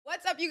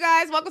What's up, you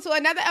guys? Welcome to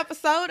another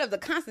episode of the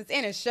Constance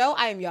Anna Show.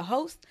 I am your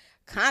host,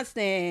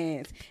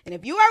 Constance. And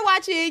if you are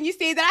watching, you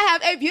see that I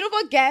have a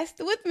beautiful guest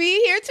with me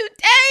here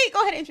today.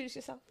 Go ahead and introduce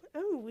yourself.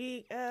 I'm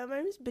weak. My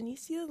name is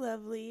Benicia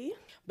Lovely.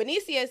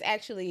 Benicia is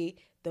actually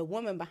the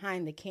woman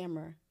behind the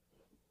camera.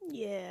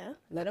 Yeah.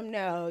 Let them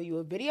know you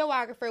a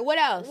videographer. What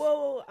else?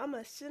 Whoa, I'm a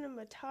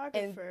cinematographer.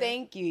 And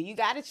thank you. You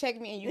got to check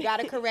me and you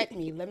got to correct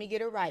me. Let me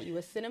get it right. You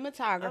a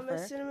cinematographer. I'm a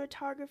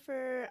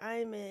cinematographer.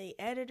 I'm a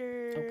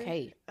editor.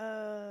 Okay.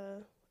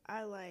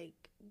 I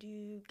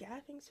do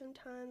gaffing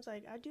sometimes. I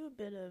do a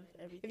bit of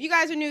everything. If you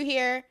guys are new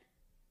here,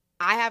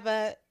 I have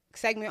a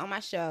segment on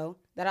my show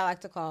that I like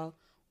to call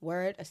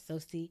Word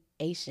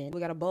Association. We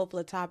got a bowl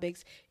full of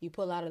topics. You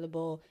pull out of the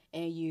bowl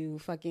and you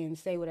fucking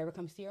say whatever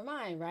comes to your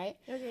mind, right?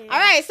 Okay. All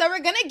right, so we're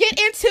going to get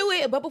into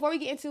it. But before we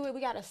get into it, we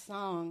got a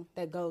song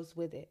that goes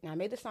with it. Now, I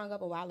made the song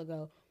up a while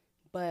ago,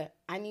 but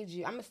I need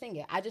you. I'm going to sing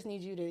it. I just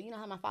need you to,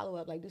 have my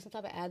follow-up, do some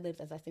type of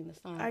ad-libs as I sing the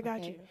song. I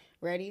got you.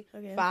 Ready?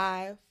 Okay.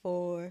 5,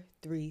 4,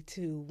 3,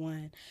 2,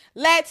 1.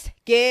 Let's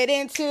get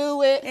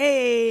into it.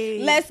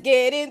 Hey. Let's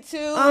get into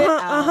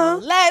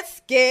it.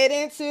 Let's get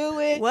into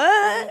it.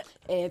 What?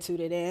 And toot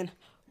it in.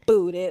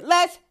 Boot it.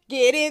 Let's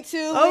get into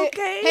it.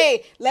 Okay.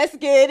 Hey, let's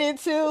get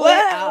into it.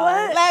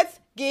 What? Let's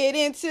get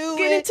into it.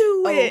 Get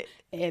into it.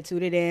 And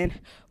toot it in.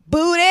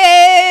 Boot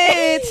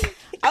it.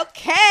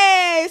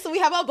 Okay. So we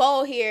have a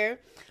bowl here.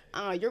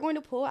 You're going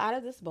to pull out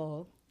of this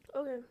bowl.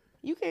 Okay.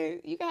 You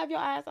can have your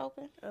eyes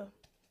open. Oh.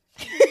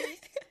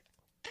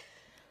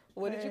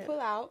 What did you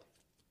pull out?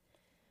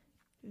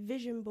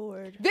 Vision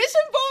board.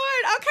 Vision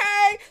board.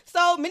 Okay.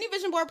 So mini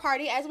vision board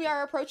party as we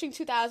are approaching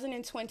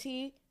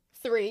 2023.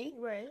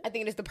 Right. I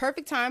think it is the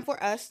perfect time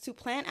for us to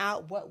plan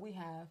out what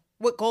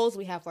goals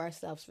we have for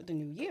ourselves for the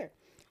new year.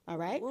 All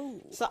right.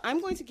 Whoa. So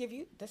I'm going to give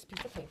you this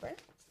piece of paper.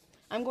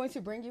 I'm going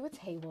to bring you a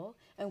table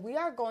and we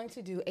are going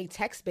to do a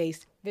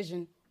text-based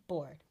vision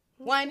board.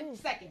 1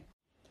 second.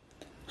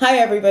 Hi,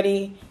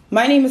 everybody.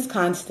 My name is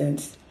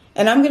Constance,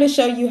 and I'm going to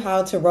show you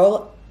how to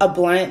roll a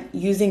blunt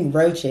using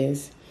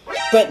roaches,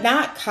 but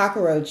not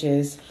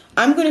cockroaches.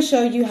 I'm going to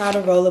show you how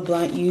to roll a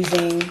blunt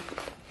using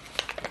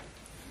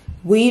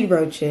weed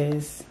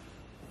roaches.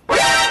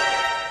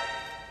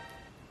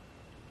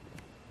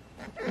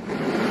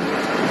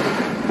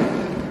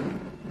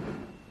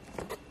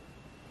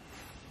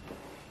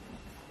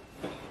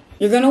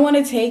 You're going to want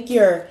to take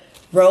your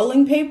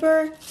rolling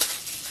paper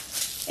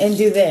and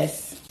do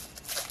this.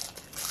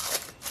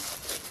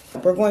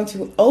 We're going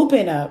to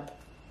open up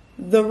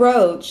the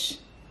roach,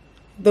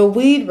 the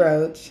weed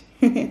roach,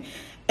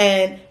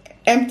 and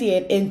empty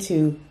it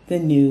into the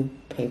new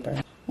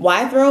paper.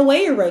 Why throw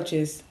away your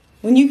roaches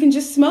when you can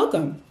just smoke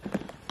them?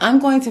 I'm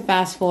going to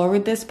fast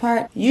forward this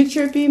part. You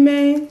trippy,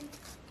 man?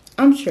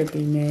 I'm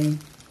trippy, man.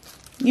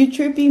 You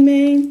trippy,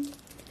 man?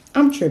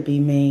 I'm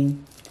trippy,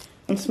 man.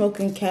 I'm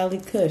smoking Cali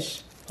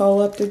Kush.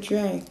 Pull up the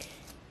drink.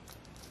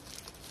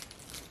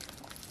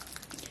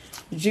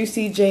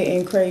 Juicy J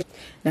and crazy.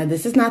 Now,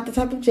 this is not the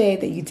type of J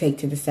that you take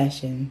to the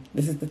session.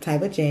 This is the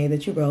type of J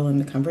that you roll in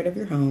the comfort of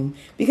your home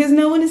because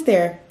no one is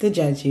there to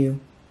judge you.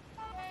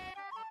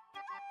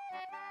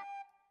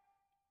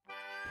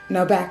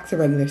 Now back to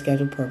regular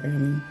scheduled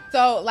programming.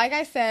 So, like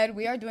I said,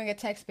 we are doing a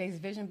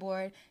text-based vision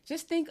board.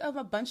 Just think of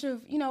a bunch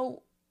of,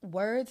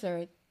 words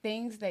or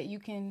things that you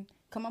can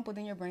come up with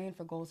in your brain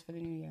for goals for the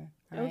new year.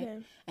 Right? Okay.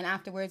 And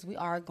afterwards, we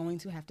are going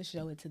to have to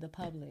show it to the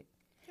public.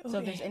 So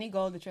if there's any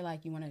goal that you're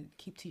you want to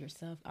keep to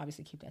yourself,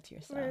 obviously keep that to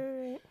yourself.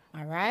 Right.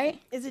 All right?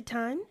 Is it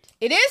timed?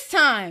 It is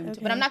timed,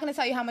 Okay. but I'm not going to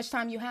tell you how much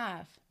time you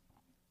have.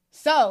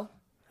 So,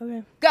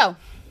 Okay. go.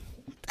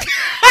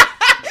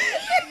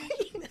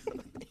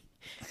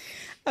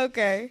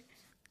 Okay.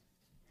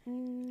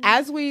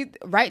 As we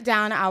write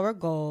down our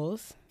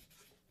goals,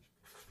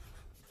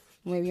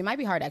 maybe it might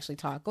be hard to actually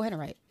talk. Go ahead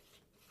and write.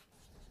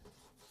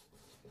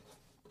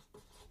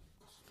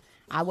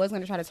 I was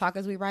going to try to talk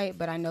as we write,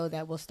 but I know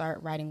that we'll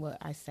start writing what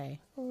I say.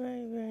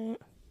 Right.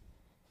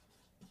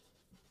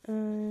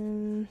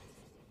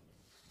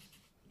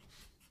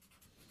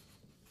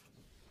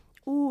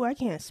 Ooh, I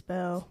can't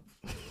spell.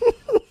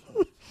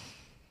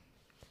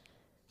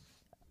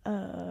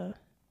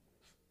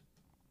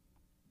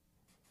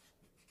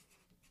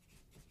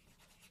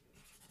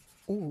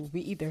 Ooh,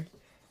 me either.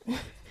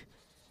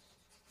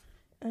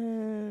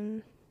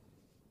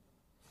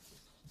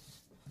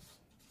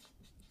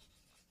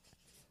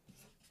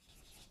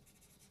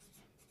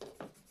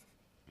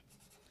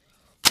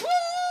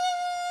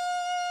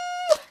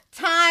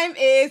 Time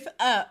is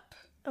up.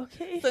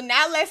 Okay. So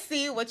now let's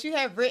see what you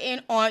have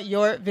written on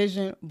your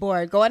vision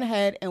board. Go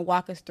ahead and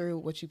walk us through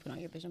what you put on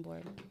your vision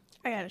board.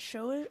 I gotta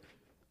show it.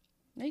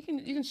 No, you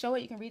can show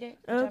it. You can read it.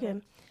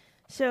 Okay.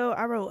 So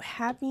I wrote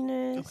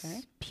happiness,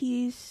 Okay.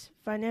 peace,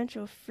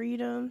 financial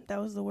freedom. That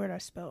was the word I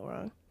spelled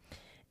wrong.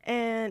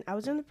 And I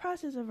was in the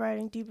process of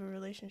writing deeper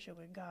relationship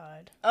with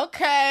God.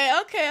 Okay.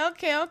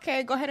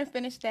 Go ahead and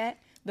finish that.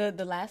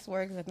 The last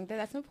word, because I think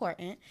that's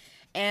important.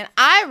 And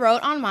I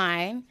wrote on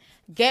mine,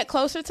 get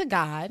closer to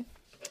God,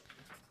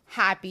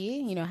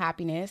 happy,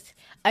 happiness,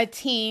 a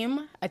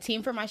team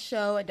for my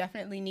show. I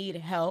definitely need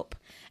help,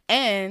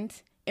 and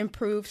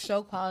improve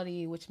show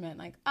quality, which meant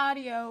like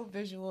audio,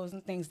 visuals,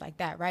 and things like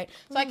that, right?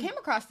 So I came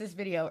across this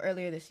video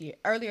earlier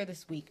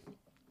this week,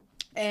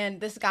 and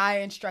this guy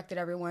instructed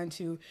everyone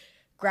to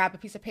grab a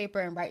piece of paper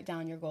and write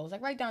down your goals, like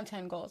write down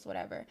 10 goals,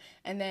 whatever.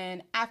 And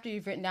then after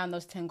you've written down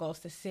those 10 goals,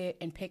 to sit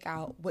and pick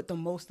out what the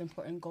most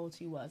important goal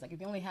to you was. Like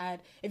if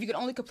you could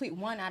only complete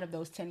one out of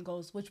those 10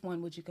 goals, which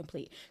one would you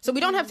complete? So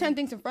we don't have 10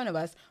 things in front of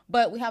us,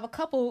 but we have a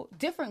couple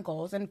different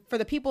goals. And for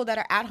the people that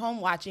are at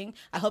home watching,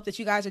 I hope that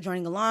you guys are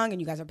joining along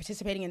and you guys are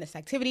participating in this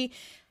activity.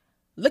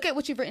 Look at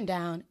what you've written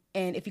down.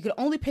 And if you could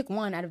only pick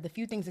one out of the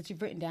few things that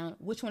you've written down,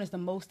 which one is the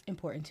most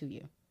important to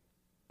you?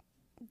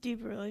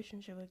 Deeper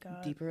relationship with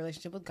God. Deeper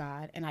relationship with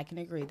God. And I can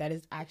agree. That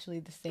is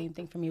actually the same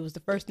thing for me. It was the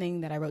first thing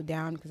that I wrote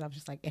down because I was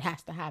just like, it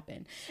has to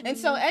happen. And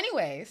so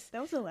anyways.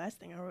 That was the last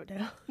thing I wrote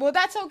down. Well,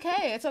 that's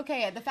okay. It's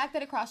okay. The fact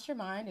that it crossed your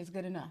mind is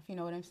good enough. You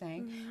know what I'm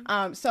saying?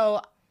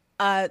 So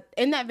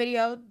in that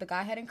video, the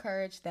guy had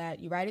encouraged that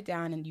you write it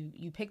down and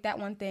you pick that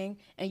one thing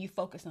and you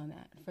focus on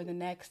that for the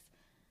next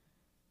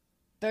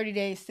 30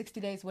 days,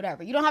 60 days,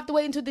 whatever. You don't have to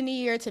wait until the new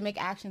year to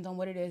make actions on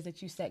what it is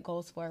that you set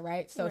goals for,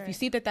 right? So if you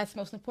see that that's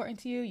most important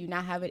to you, you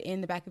now have it in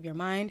the back of your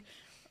mind.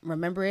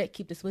 Remember it.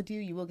 Keep this with you.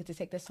 You will get to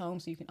take this home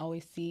so you can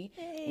always see.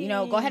 Hey.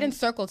 Go ahead and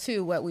circle,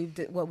 too, what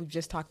we've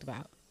just talked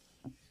about.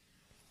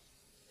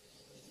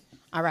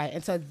 All right.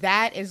 And so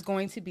that is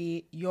going to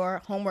be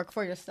your homework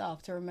for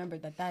yourself, to remember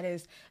that that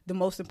is the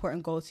most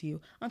important goal to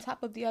you on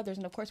top of the others.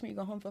 And of course, when you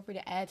go home, feel free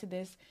to add to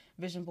this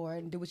vision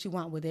board and do what you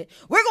want with it.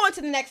 We're going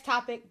to the next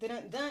topic.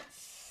 Dun-dun-dun.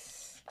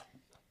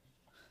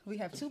 We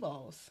have 2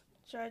 bowls.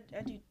 Should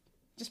I do?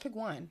 Just pick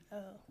one.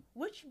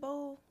 Which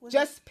bowl was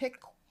Just pick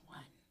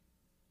one.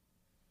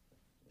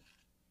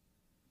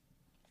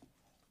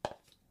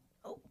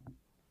 Oh,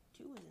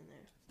 2 was in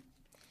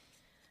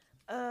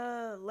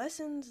there.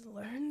 Lessons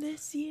learned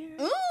this year.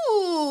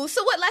 Ooh,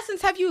 so what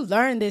lessons have you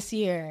learned this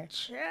year?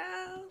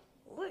 Child,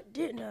 what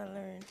didn't I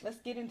learn? Let's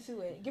get into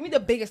it. Give me the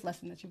biggest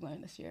lesson that you've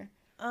learned this year.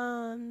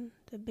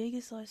 The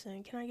biggest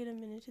lesson. Can I get a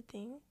minute to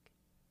think?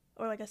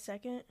 Or like a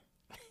second?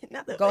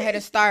 Go ahead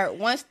and start.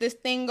 Once this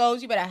thing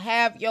goes, you better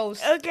have your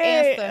answer.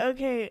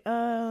 Okay.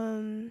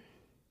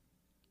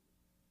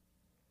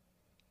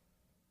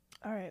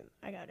 All right,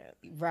 I got it.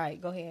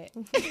 Right, go ahead.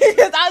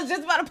 Because I was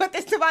just about to put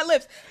this to my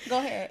lips. Go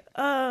ahead.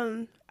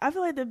 I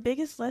feel like the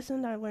biggest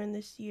lesson I learned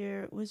this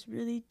year was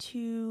really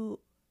to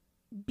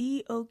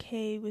be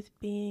okay with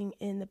being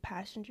in the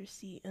passenger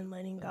seat and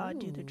letting God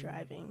do the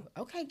driving.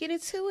 Okay, get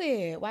into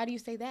it. Why do you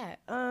say that?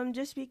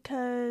 Just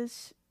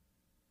because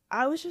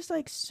I was just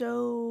like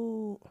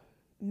so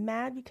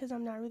mad because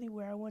I'm not really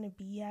where I want to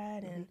be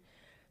at, and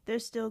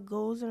there's still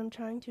goals that I'm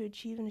trying to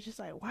achieve, and it's just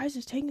like, why is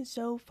this taking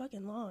so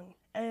fucking long?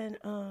 And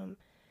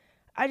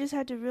I just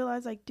had to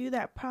realize, like, through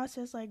that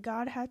process, like,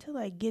 God had to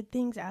like get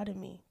things out of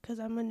me, because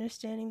I'm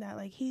understanding that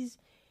like he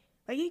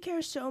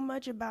cares so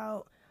much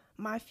about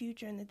my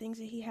future and the things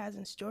that he has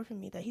in store for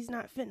me, that he's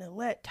not finna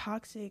let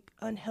toxic,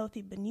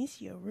 unhealthy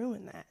Benicia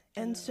ruin that.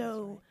 And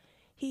so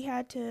he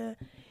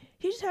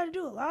just had to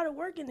do a lot of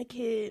work in the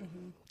kid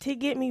to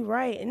get me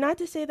right. And not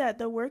to say that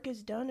the work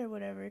is done or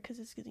whatever, because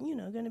it's,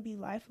 going to be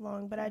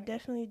lifelong. But I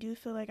definitely do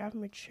feel like I've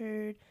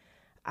matured.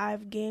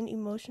 I've gained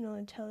emotional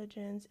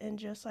intelligence and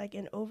just like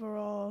an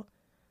overall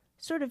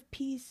sort of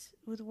peace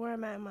with where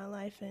I'm at in my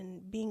life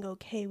and being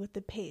okay with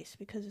the pace,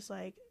 because it's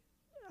like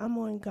I'm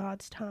on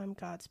God's time,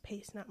 God's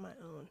pace, not my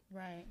own.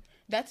 Right.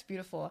 That's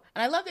beautiful.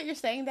 And I love that you're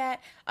saying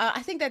that.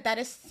 I think that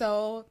is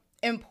so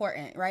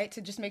important, right?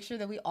 To just make sure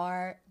that we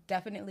are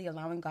definitely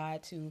allowing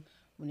God to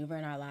maneuver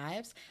in our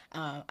lives.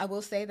 I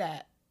will say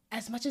that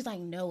as much as I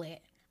know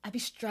it, I be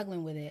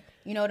struggling with it.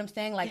 You know what I'm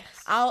saying? Like,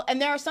 yes.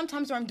 And there are some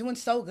times where I'm doing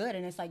so good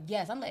and it's like,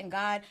 yes, I'm letting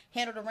God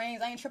handle the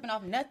reins. I ain't tripping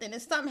off nothing.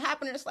 It's something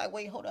happening. It's like,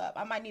 wait, hold up.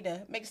 I might need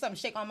to make something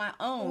shake on my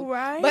own.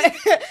 Right. But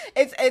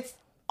it's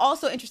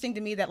also interesting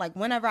to me that like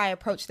whenever I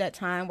approach that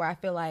time where I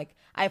feel like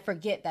I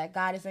forget that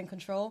God is in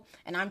control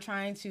and I'm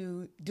trying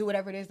to do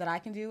whatever it is that I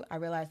can do, I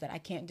realize that I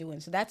can't do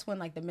it. So that's when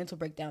like the mental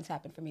breakdowns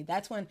happen for me.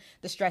 That's when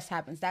the stress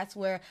happens. That's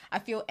where I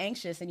feel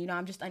anxious and,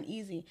 I'm just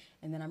uneasy.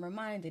 And then I'm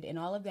reminded in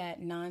all of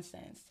that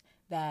nonsense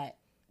that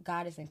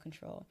God is in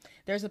control.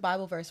 There's a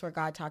Bible verse where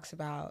God talks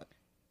about,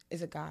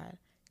 is it God?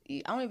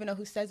 I don't even know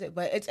who says it,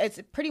 but it's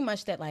pretty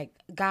much that like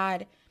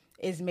God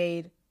is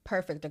made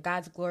perfect, or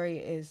God's glory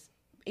is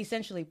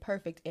essentially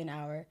perfect in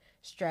our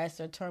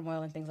stress or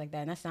turmoil and things like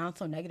that. And that sounds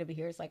so negative to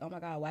hear. It's like, oh my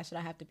God, why should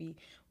I have to be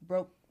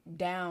broke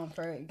down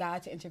for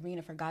God to intervene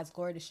and for God's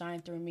glory to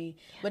shine through me?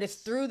 Yes. But it's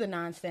through the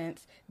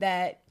nonsense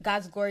that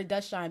God's glory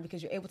does shine,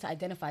 because you're able to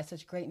identify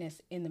such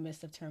greatness in the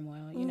midst of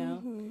turmoil, you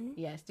know?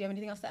 Yes. Do you have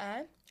anything else to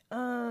add?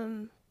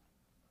 I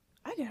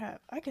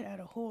could add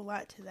a whole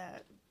lot to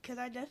that, because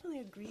I definitely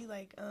agree,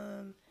 like,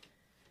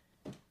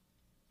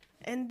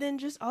 and then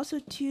just also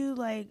too,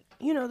 like,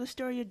 the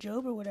story of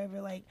Job or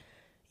whatever, like,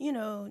 you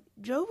know,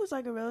 Job was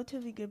like a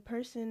relatively good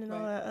person and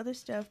all that other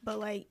stuff, but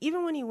like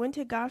even when he went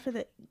to God for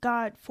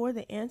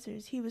the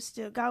answers,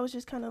 God was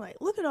just kind of like,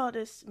 look at all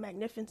this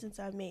magnificence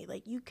I've made.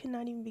 Like you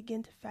cannot even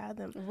begin to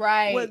fathom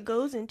what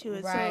goes into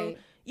it. So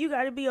you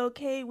got to be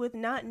okay with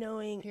not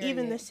knowing,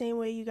 even the same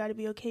way you got to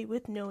be okay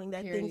with knowing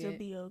that things will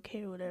be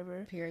okay or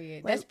whatever.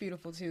 Like, that's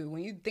beautiful too.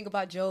 When you think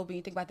about Job and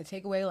you think about the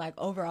takeaway, like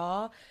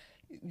overall,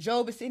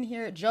 Job is sitting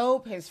here,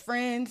 his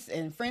friends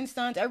and friends'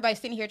 sons, everybody's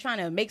sitting here trying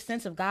to make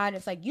sense of God.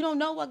 It's like, you don't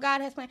know what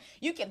God has planned.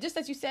 You can, just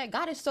as you said,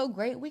 God is so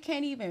great, we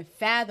can't even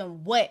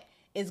fathom what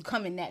is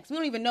coming next. We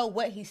don't even know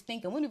what he's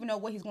thinking. We don't even know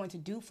what he's going to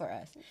do for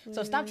us.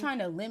 So stop trying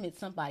to limit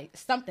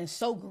something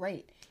so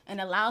great, and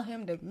allow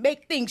him to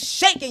make things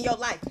shake in your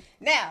life.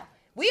 Now,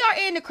 we are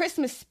in the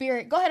Christmas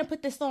spirit. Go ahead and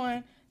put this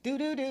on. Do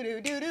do do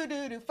do do do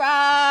do do.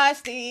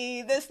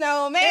 Frosty the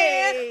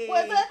Snowman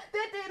was a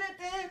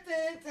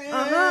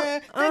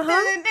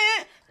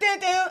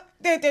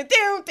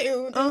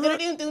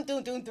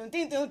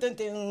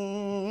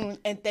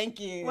and thank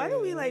you. Why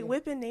don't we like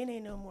whipping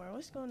Nene no more?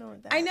 What's going on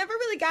with that? I never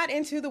really got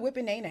into the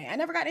whipping Nene. I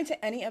never got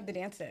into any of the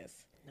dances.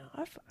 No,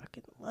 I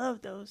fucking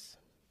love those.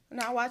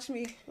 Now watch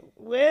me.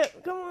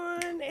 Whip, come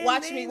on.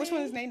 Watch Nene. me. Which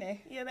one is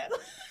Nene? Yeah, that.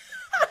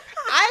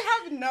 I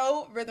have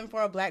no rhythm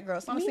for a black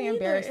girl, so I'm honestly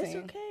embarrassing. It's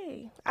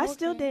okay. I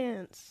still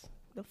dance.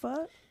 The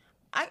fuck?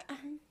 I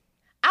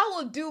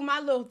will do my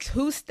little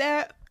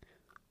two-step.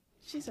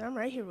 She said, I'm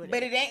right here with it.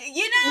 But it ain't,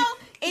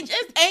 it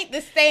just ain't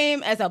the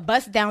same as a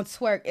bust-down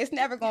twerk. It's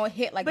never going to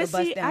hit like a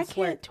bust-down twerk. I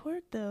can't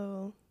twerk,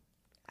 though.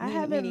 I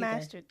haven't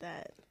mastered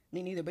that.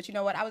 Me neither. But you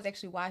know what? I was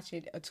actually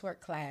watching a twerk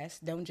class.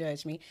 Don't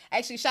judge me.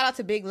 Actually, shout out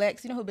to Big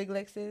Lex. You know who Big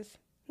Lex is?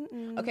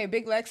 Mm-mm. Okay,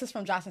 Big Lex is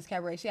from Johnson's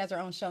Cabaret. She has her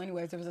own show.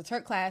 Anyways, there was a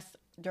twerk class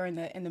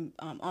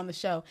on the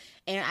show,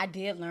 and I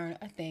did learn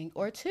a thing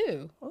or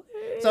two.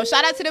 Okay. So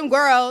shout out to them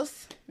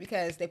girls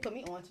because they put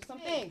me on to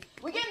something.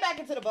 We're getting back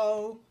into the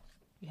bowl.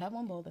 You have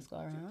one bowl. Let's go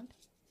around.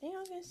 Yeah, I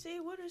was gonna say,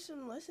 what are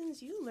some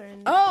lessons you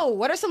learned? Oh,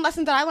 what are some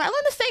lessons that I learned? I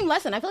learned the same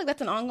lesson. I feel like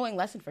that's an ongoing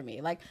lesson for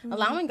me. Like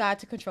allowing God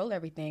to control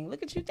everything.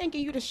 Look at you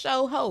thinking you the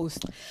show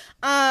host.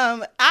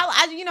 I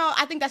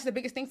think that's the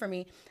biggest thing for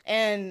me.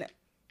 And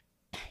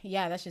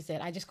yeah, that's just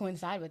it. I just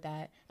coincide with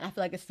that, and I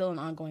feel like it's still an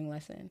ongoing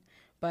lesson.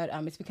 But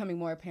it's becoming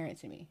more apparent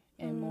to me,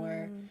 and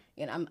more.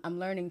 And I'm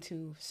learning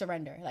to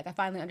surrender. Like I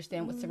finally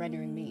understand what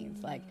surrendering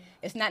means. Like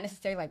it's not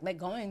necessarily like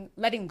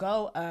letting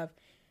go of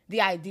the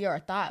idea or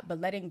thought,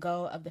 but letting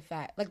go of the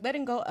fact, like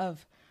letting go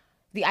of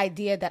the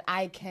idea that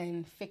I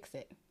can fix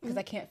it because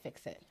I can't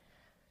fix it.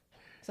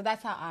 So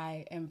that's how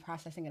I am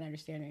processing and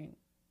understanding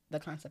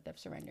the concept of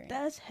surrendering.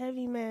 That's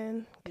heavy,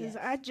 man. Because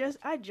I just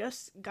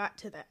got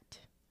to that.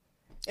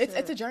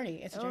 It's a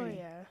journey. It's a journey.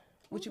 Oh yeah.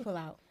 What you pull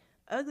out?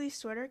 Ugly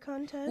sweater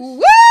contest.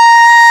 Woo!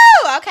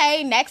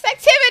 Okay, next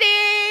activity.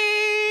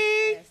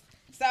 Yes.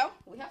 So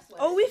we have sweaters.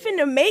 Oh, we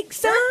finna make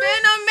some.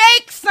 We're finna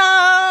make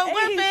some.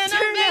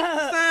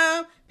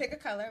 Pick a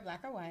color,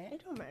 black or white.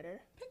 It don't matter.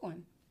 Pick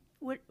one.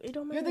 What? It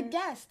don't matter. You're the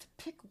guest.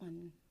 Pick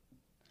one.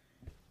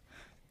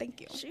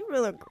 Thank you. She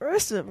real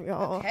aggressive,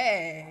 y'all.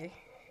 Okay.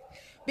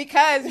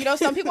 Because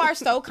some people are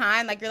so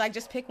kind. Like you're like,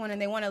 just pick one,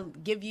 and they want to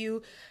give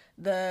you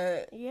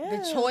the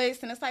choice,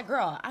 and it's like,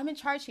 girl, I'm in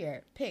charge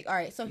here. Pick. All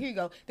right, so here you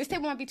go. This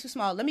table might be too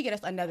small. Let me get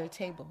us another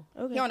table.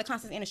 Okay. Here on the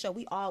Constance Anna Show,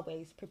 we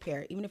always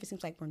prepare, even if it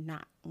seems like we're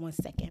not. 1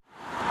 second.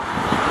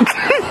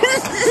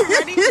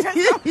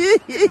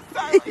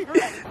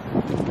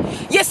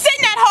 You're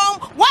sitting at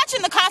home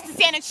watching the Constance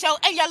Anna Show,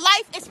 and your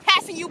life is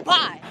passing you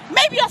by.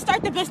 Maybe I'll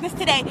start the business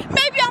today.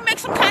 Maybe I'll make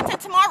some content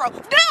tomorrow.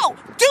 No,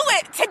 do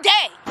it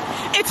today.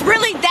 It's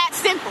really that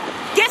simple.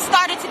 Get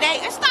started today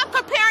and stop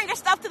comparing your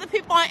stuff to the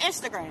people on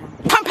Instagram.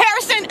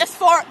 Comparison is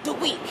for the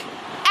weak.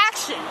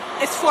 Action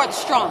is for the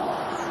strong.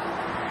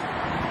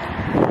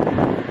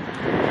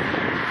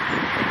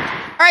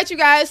 All right, you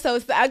guys, so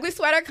it's the ugly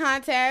sweater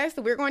contest.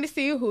 We're going to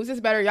see whose is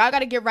better. Y'all got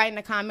to get right in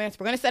the comments.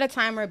 We're going to set a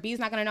timer. B's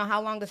not going to know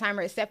how long the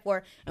timer is set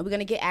for, and we're going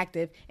to get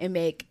active and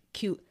make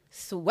cute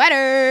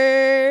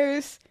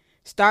sweaters.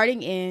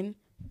 Starting in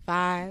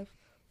 5,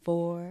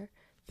 4,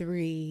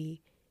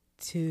 3,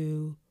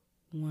 2,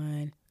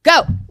 1,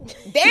 go.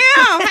 Damn,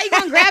 how you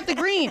going to grab the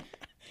green?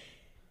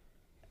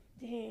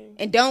 Dang.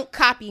 And don't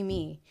copy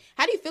me.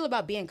 How do you feel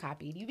about being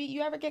copied?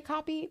 You ever get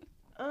copied?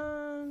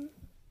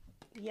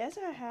 Yes,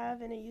 I have,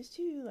 and it used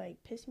to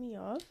piss me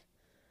off.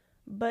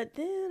 But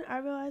then I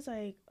realized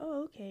oh,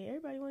 okay,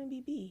 everybody want to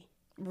be B.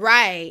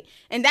 Right,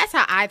 and that's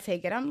how I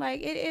take it. I'm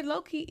like, it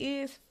low key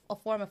is a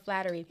form of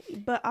flattery.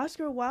 But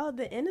Oscar Wilde,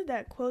 the end of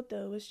that quote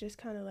though was just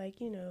kind of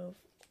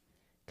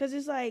because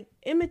it's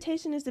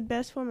imitation is the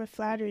best form of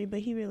flattery, but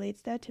he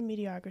relates that to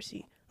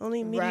mediocrity.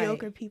 Only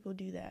mediocre people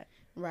do that.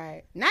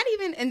 Right. Not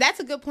even, and that's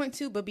a good point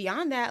too, but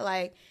beyond that,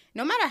 like,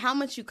 no matter how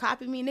much you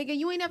copy me, nigga,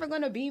 you ain't never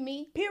gonna be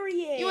me.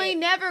 Period. You ain't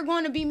never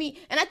gonna be me.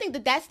 And I think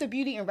that that's the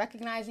beauty in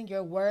recognizing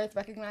your worth,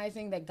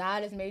 recognizing that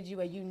God has made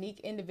you a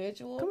unique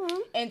individual. Come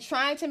on. And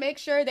trying to make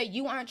sure that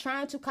you aren't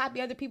trying to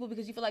copy other people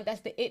because you feel like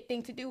that's the it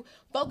thing to do.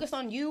 Focus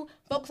on you.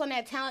 Focus on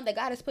that talent that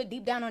God has put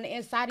deep down on the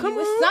inside of you.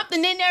 There's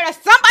something in there that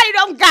somebody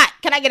don't got.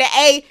 Can I get an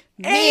amen?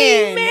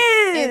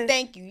 Amen. And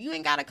thank you. You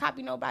ain't gotta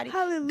copy nobody.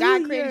 Hallelujah.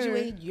 God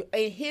created you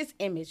in His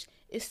image.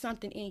 It's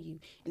something in you.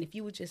 And if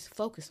you would just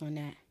focus on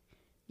that,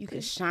 you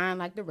could shine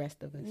like the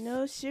rest of us.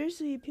 No,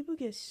 seriously, people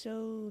get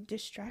so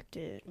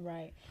distracted.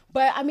 Right.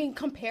 But, I mean,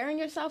 comparing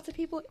yourself to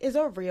people is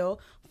a real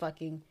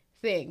fucking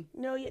thing.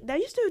 No, that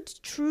used to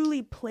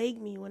truly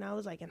plague me when I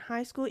was, like, in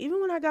high school.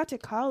 Even when I got to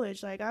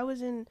college, like, I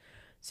was in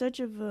such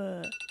of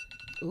a...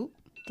 Oop.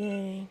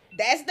 Dang.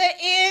 That's the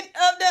end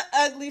of the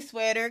ugly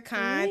sweater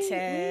contest.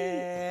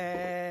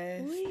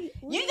 Wait.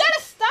 You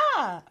gotta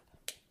stop.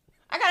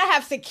 I gotta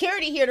have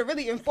security here to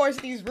really enforce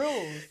these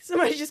rules.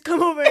 Somebody just come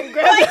over and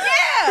grab Like,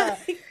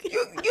 it. yeah.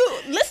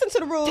 You listen to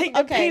the rules. Take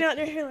the paint out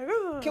their hair like,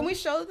 oh. Can we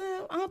show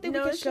them? I don't think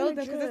we can show them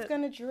because it's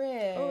gonna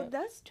drip. Oh,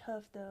 that's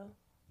tough though.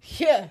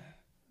 Yeah.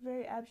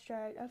 Very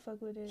abstract. I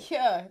fuck with it.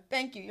 Yeah,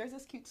 thank you. Yours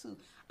is cute too.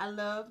 I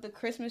love the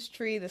Christmas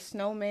tree, the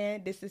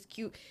snowman. This is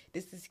cute.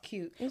 This is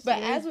cute. It's but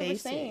really as we were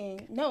basic.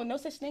 saying, no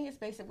such thing as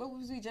basic. What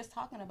was we just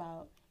talking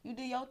about? You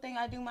do your thing,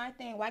 I do my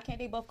thing. Why can't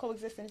they both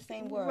coexist in the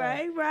same world?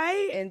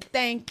 Right. And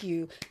thank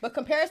you. But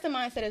comparison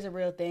mindset is a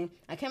real thing.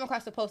 I came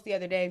across a post the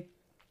other day,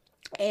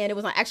 and it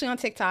was actually on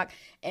TikTok,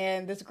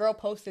 and this girl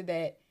posted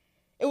that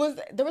there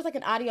was like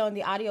an audio, and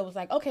the audio was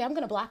like, okay, I'm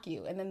gonna block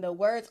you. And then the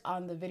words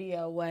on the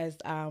video was,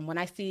 when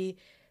I see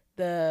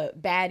the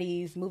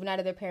baddies moving out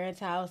of their parents'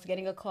 house,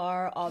 getting a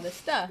car, all this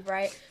stuff,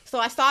 right? So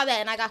I saw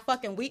that and I got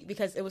fucking weak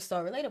because it was so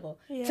relatable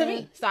to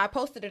me. So I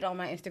posted it on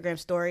my Instagram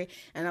story,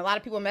 and a lot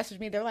of people messaged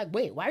me. They're like,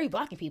 wait, why are you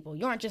blocking people?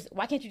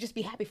 Why can't you just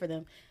be happy for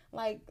them?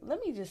 Like, let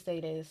me just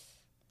say this.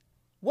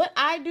 What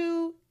I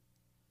do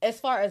as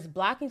far as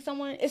blocking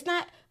someone, it's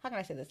not, how can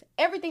I say this?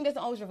 Everything doesn't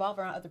always revolve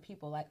around other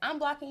people. Like, I'm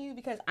blocking you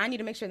because I need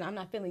to make sure that I'm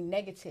not feeling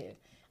negative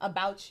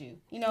about you.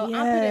 You know,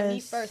 I'm putting me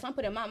first. I'm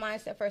putting my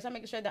mindset first. I'm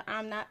making sure that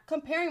I'm not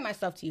comparing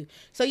myself to you.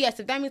 So yes,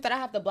 if that means that I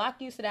have to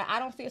block you so that I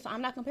don't see it, so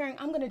I'm not comparing,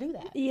 I'm going to do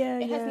that.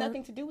 It has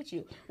nothing to do with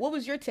you. What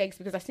was your takes?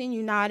 Because I seen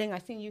you nodding. I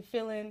seen you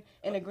feeling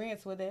in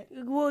agreement with it.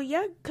 Well,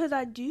 yeah, because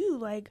I do,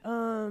 like,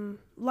 I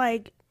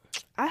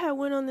had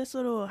went on this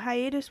little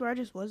hiatus where I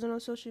just wasn't on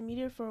social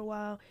media for a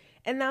while.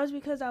 And that was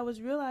because I was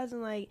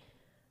realizing, like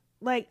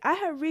I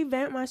had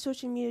revamped my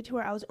social media to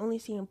where I was only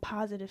seeing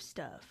positive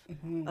stuff,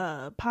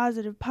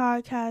 positive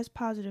podcasts,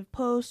 positive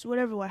posts,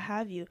 whatever, what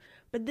have you.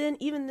 But then,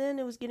 even then,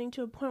 it was getting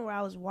to a point where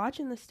I was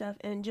watching the stuff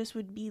and just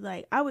would be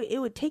like, it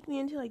would take me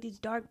into like these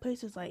dark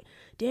places, like,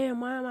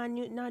 damn, why am I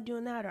not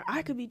doing that? Or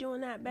I could be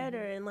doing that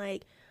better. And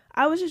like,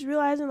 I was just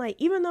realizing, like,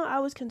 even though I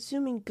was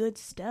consuming good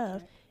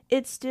stuff,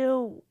 it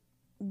still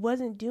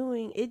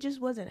it just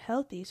wasn't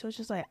healthy. So it's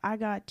just like, I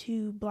got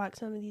to block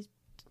some of these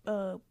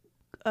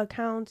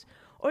accounts,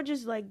 or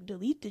just like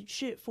delete the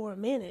shit for a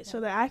minute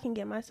so that I can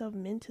get myself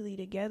mentally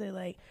together.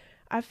 Like,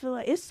 I feel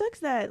like it sucks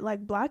that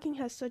like blocking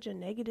has such a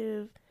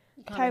negative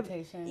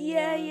connotation.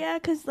 Yeah,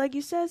 because like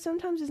you said,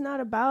 sometimes it's not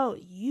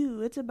about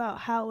you, it's about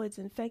how it's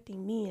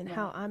infecting me and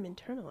how I'm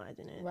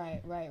internalizing it.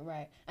 Right.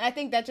 And I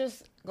think that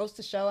just goes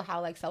to show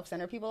how like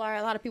self-centered people are.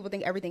 A lot of people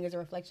think everything is a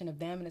reflection of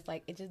them, and it's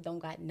like, it just don't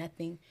got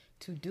nothing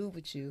to do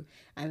with you.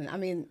 And I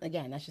mean,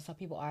 again, that's just how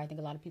people are. I think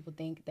a lot of people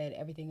think that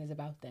everything is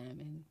about them,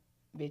 and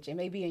bitch, it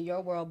may be in your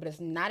world, but it's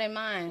not in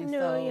mine.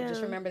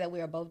 Just remember that we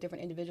are both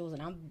different individuals,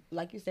 and I'm,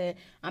 like you said,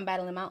 I'm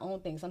battling my own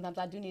thing. Sometimes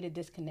I do need to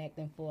disconnect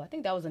and full. I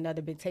think that was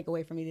another big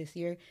takeaway for me this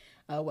year.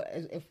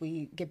 If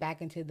we get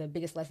back into the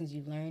biggest lessons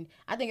you've learned,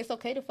 I think it's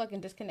okay to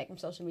fucking disconnect from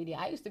social media.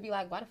 I used to be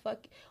like, why the fuck?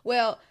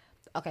 Well,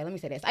 okay, let me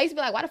say this. I used to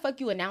be like, why the fuck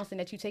you announcing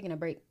that you taking a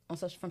break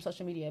from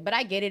social media? But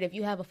I get it if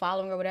you have a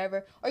following or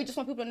whatever, or you just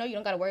want people to know you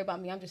don't got to worry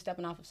about me. I'm just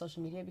stepping off of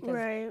social media because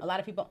a lot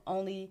of people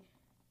only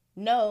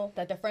know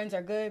that their friends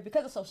are good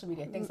because of social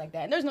media, things like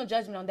that. And there's no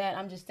judgment on that.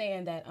 I'm just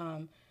saying that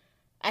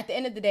at the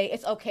end of the day,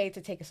 it's okay to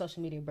take a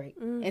social media break.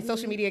 And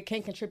social media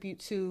can contribute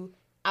to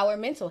our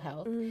mental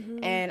health.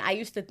 And I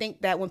used to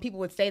think that when people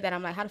would say that,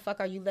 I'm like, how the fuck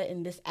are you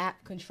letting this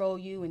app control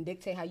you and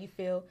dictate how you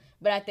feel?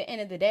 But at the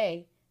end of the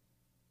day,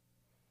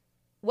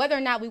 whether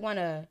or not we want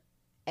to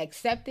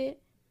accept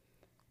it,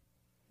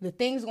 the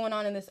things going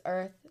on in this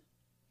earth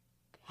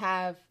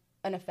have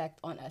an effect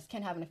on us,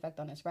 can have an effect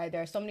on us, right?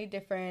 There are so many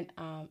different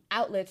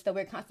outlets that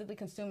we're constantly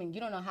consuming. You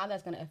don't know how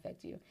that's going to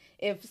affect you.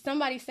 If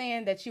somebody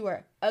saying that you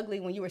were ugly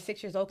when you were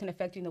 6 years old can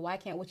affect you, then why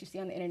can't what you see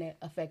on the internet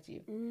affect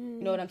you?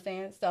 You know what I'm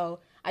saying?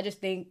 So I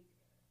just think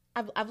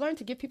I've learned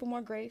to give people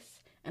more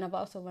grace, and I've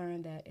also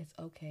learned that it's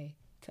okay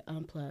to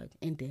unplug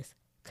and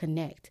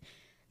disconnect.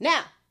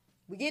 Now,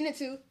 we're getting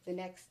into the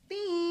next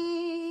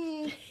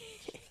thing.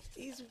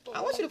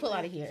 I want you to pull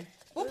out of here.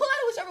 We'll pull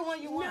out of whichever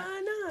one you want.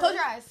 No. Close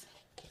your eyes.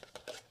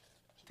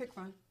 Pick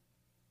one.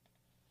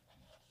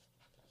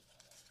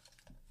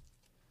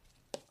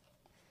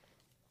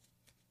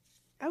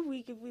 I'm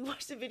weak if we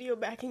watch the video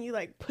back and you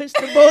like push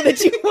the bowl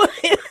that you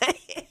wanted.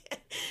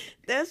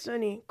 That's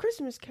funny.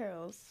 Christmas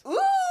carols.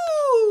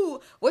 Ooh,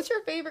 what's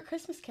your favorite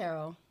Christmas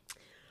carol?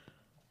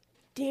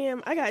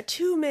 Damn, I got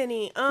too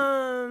many.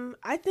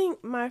 I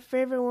think my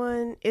favorite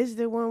one is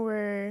the one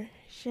where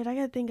shit. I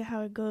gotta think of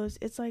how it goes.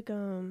 It's like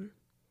it'd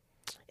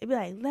be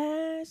like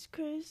last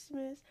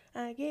Christmas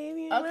I gave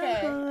you my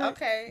heart.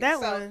 Okay. That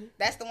so one.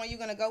 That's the one you're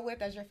gonna go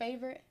with as your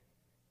favorite.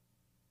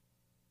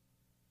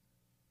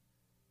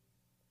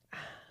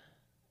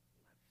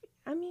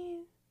 I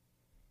mean,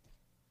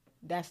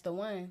 that's the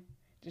one.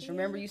 Just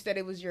remember, you said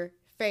it was your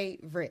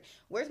favorite.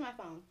 Where's my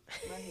phone?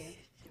 Right here.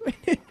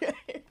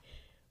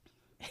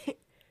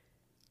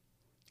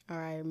 All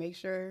right, make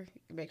sure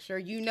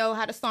you know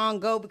how the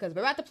song go, because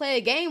we're about to play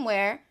a game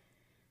where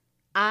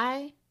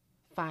I'm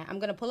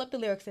gonna pull up the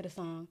lyrics to the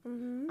song.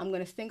 Mm-hmm. I'm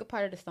gonna sing a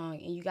part of the song,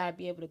 and you gotta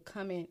be able to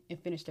come in and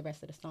finish the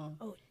rest of the song.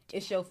 Oh,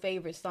 it's your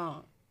favorite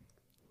song,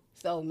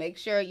 so make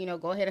sure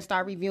go ahead and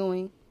start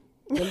reviewing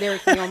the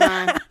lyrics in your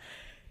mind.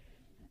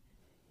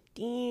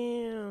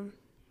 Damn.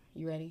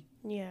 You ready?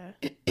 Yeah.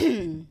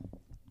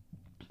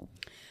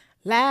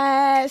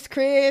 Last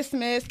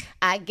Christmas,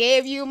 I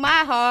gave you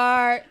my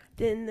heart.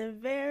 Then the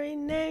very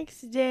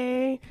next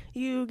day,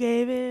 you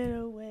gave it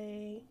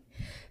away.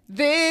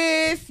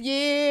 This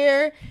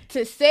year,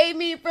 to save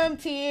me from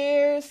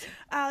tears,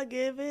 I'll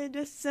give it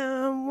to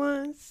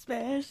someone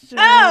special.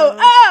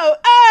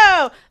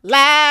 Oh!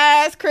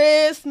 Last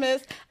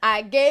Christmas,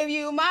 I gave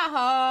you my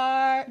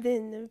heart.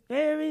 Then the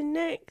very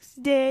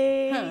next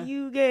day,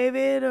 you gave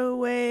it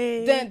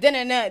away.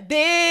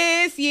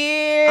 This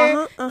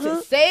year,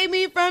 to save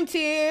me from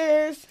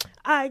tears,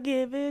 I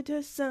give it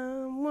to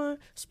someone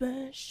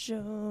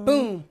special.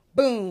 Boom,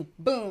 boom,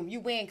 boom. You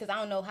win, because I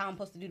don't know how I'm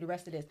supposed to do the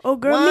rest of this. Oh,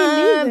 girl, me One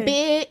neither.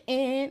 bit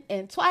in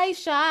and twice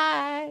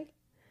shy.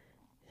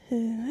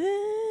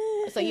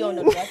 So you don't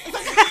know the rest.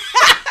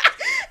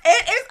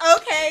 It's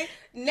okay.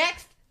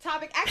 Next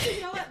topic. Actually,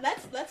 you know what?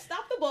 Let's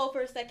stop the bowl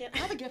for a second. I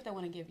have a gift I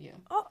want to give you.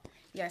 Oh.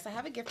 Yes, I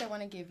have a gift I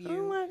want to give you.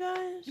 Oh my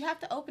gosh. You have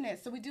to open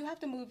it. So we do have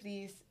to move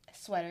these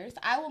sweaters.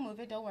 I will move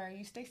it. Don't worry.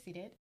 You stay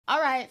seated. All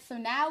right. So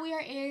now we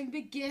are in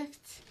the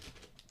gift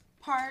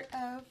part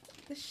of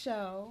the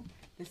show.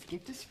 This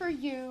gift is for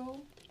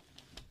you.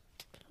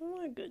 Oh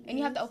my goodness. And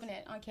you have to open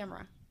it on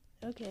camera.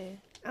 Okay.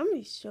 I'm gonna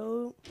be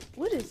so.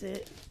 What is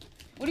it?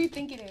 What do you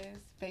think it is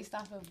based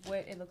off of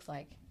what it looks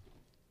like?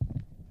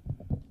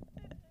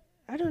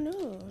 I don't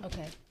know.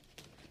 Okay.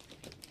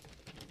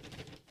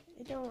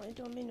 It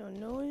don't make no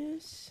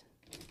noise.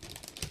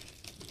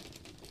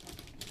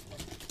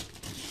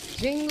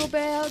 Jingle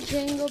bell,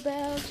 jingle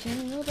bell,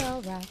 jingle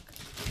bell rock.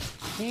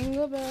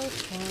 Jingle bell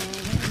time,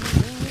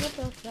 jingle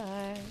bell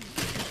fly.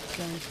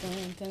 Dun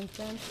dun dun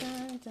dun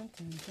dun dun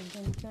dun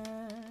dun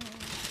dun.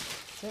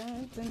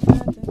 Dun dun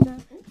dun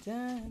dun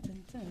dun dun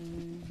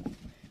dun.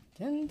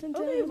 Dun dun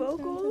Okay, dun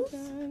vocals.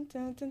 dun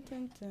dun dun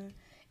dun dun.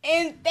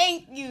 And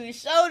thank you.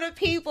 Show the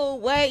people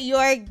what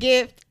your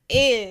gift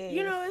is.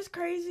 You know what's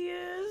crazy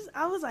is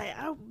I was like,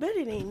 I bet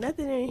it ain't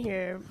nothing in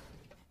here.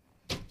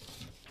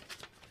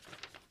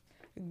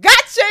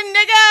 Gotcha,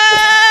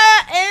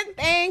 nigga! And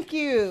thank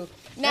you.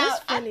 Now,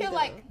 That's funny, I feel though.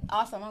 like,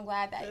 awesome, I'm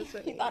glad that That's you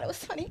funny. thought it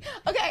was funny.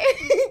 Okay.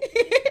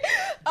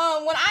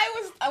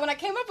 When I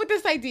came up with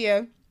this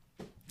idea,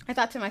 I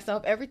thought to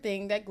myself,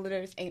 everything that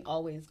glitters ain't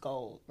always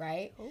gold,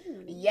 right?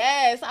 Ooh.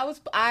 Yes,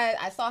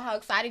 I saw how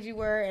excited you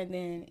were, and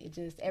then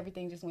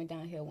everything just went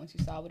downhill once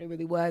you saw what it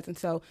really was. And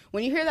so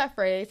when you hear that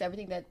phrase,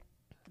 everything that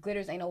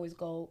glitters ain't always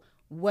gold,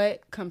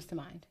 what comes to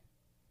mind?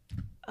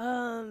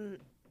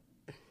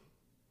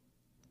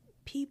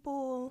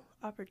 People,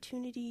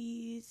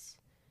 opportunities,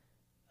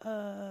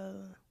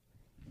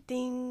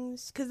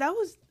 things. Because that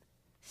was,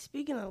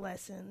 speaking of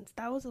lessons,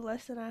 that was a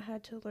lesson I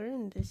had to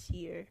learn this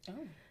year. Oh.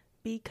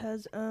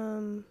 Because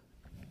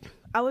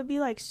I would be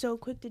like so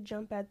quick to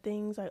jump at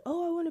things like,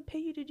 oh, I want to pay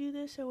you to do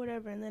this or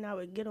whatever, and then I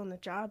would get on the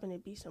job and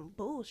it'd be some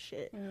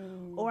bullshit.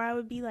 Or I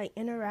would be like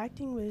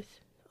interacting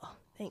with, oh,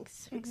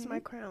 thanks, fix my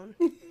crown.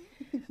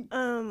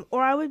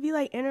 Or I would be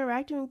like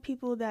interacting with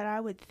people that I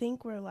would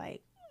think were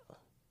like,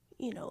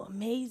 you know,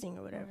 amazing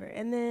or whatever,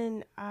 and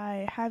then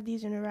I have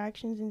these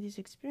interactions and these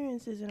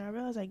experiences, and I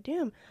realize like,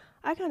 damn,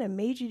 I kind of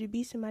made you to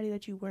be somebody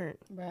that you weren't.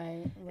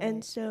 Right.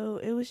 And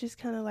so it was just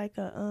kind of like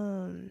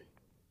a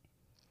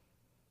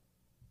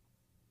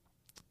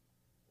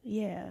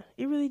yeah,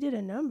 it really did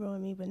a number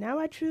on me. But now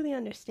I truly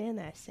understand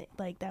that,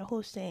 like that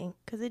whole saying,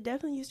 because it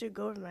definitely used to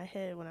go over my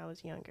head when I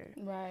was younger.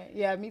 Right.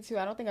 Yeah, me too.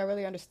 I don't think I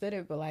really understood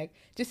it, but like,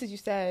 just as you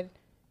said,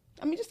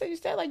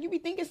 like, you be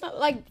thinking something,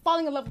 like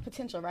falling in love with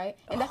potential, right?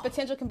 And that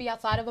potential can be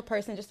outside of a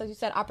person, just as you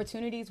said,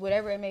 opportunities,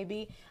 whatever it may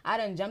be. I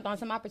done jumped on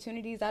some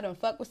opportunities. I done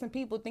fucked with some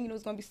people thinking it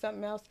was going to be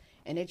something else,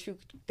 and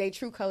they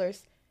true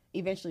colors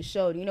eventually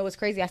showed. You know what's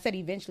crazy? I said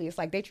eventually. It's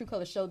like their true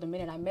colors showed the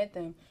minute I met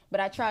them, but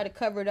I tried to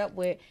cover it up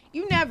with,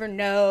 you never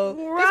know.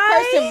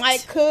 Right? This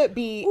person could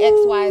be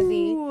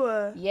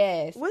XYZ.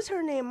 Yes. What's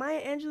her name?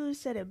 Maya Angelou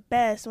said it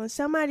best. When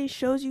somebody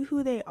shows you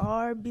who they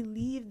are,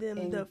 believe them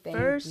And the thank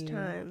first you.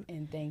 time.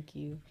 And thank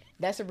you.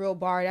 That's a real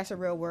bar. That's a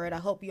real word. I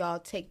hope y'all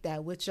take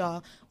that with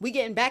y'all. We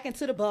getting back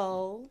into the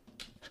bowl.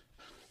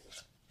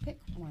 Pick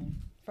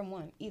one. From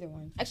one. Either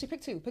one. Actually,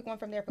 pick two. Pick one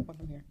from there. Pick one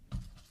from here.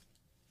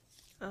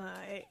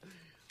 Alright.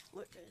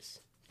 What is?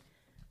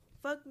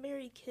 Fuck,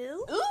 marry,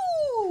 kill.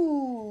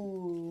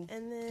 Ooh.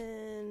 And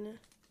then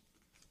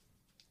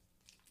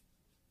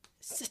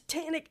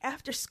satanic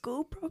after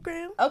school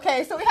program.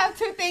 Okay, so we have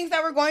two things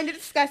that we're going to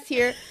discuss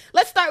here.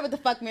 Let's start with the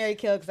fuck, marry,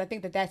 kill, because I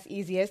think that that's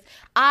easiest.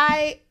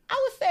 I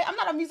would say I'm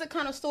not a music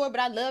connoisseur, but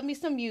I love me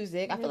some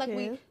music. I feel like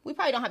we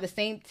probably don't have the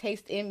same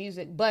taste in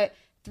music, but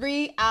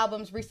 3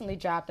 albums recently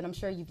dropped, and I'm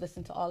sure you've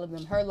listened to all of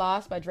them. Her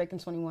Loss by Drake and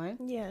 21.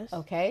 Yes.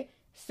 Okay.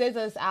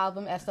 SZA's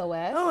album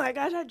SOS. Oh my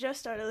gosh, I just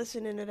started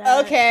listening to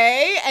that.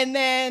 Okay, and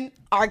then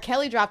R.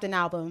 Kelly dropped an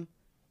album.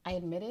 I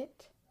Admit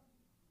It.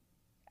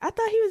 I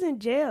thought he was in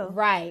jail.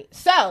 Right.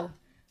 So,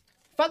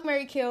 Fuck,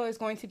 Marry, Kill is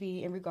going to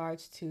be in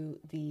regards to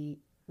the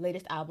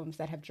latest albums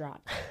that have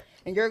dropped.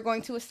 And you're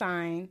going to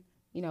assign,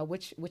 you know,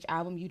 which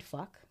album you'd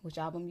fuck, which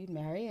album you'd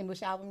marry, and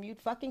which album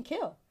you'd fucking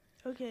kill.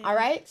 Okay. All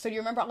right? So, do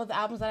you remember all of the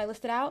albums that I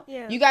listed out?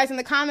 Yeah. You guys in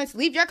the comments,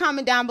 leave your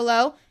comment down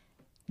below.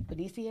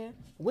 Benicia,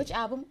 which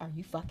album are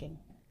you fucking?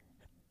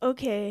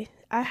 Okay.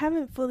 I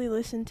haven't fully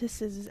listened to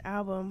SZA's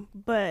album,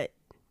 but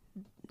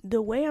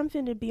the way I'm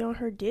finna be on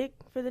her dick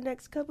for the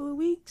next couple of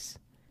weeks,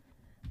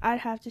 I'd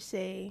have to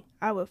say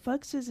I would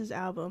fuck SZA's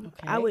album.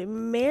 Okay. I would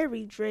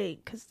marry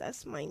Drake because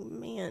that's my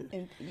man.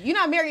 And you're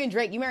not marrying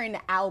Drake, you're marrying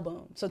the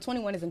album. So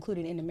 21 is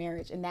included in the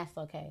marriage, and that's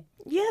okay.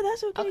 Yeah,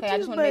 that's okay. Okay, too, I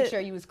just want to make sure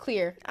you was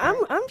clear.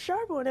 I'm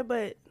sharp on it,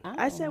 but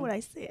I said Oh. what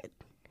I said.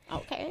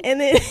 Okay. And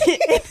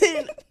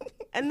then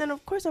and then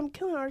of course I'm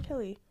killing R.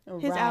 Kelly.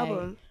 His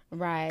album.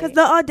 Right. Because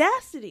the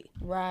audacity.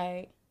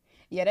 Right.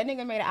 Yeah, that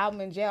nigga made an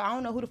album in jail. I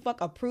don't know who the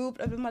fuck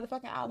approved of the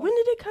motherfucking album. When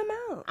did it come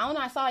out? I don't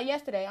know. I saw it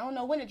yesterday. I don't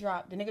know when it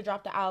dropped. The nigga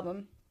dropped the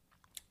album.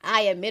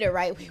 I admit it,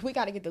 right? We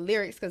got to get the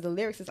lyrics because the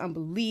lyrics is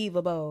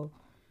unbelievable.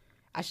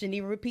 I shouldn't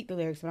even repeat the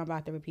lyrics, but I'm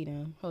about to repeat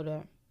them. Hold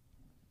up.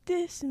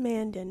 This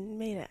man done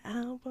made an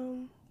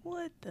album.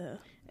 What the?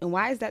 And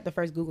why is that the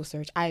first Google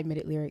search? I admit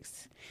it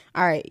lyrics.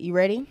 All right, you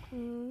ready?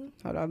 Mm-hmm.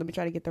 Hold on. Let me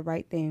try to get the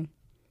right thing.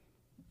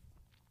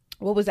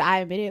 What was it? I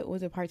admit it?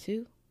 Was it part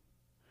 2?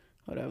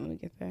 Hold on, let me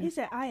get that. He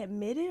said, I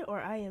admit it or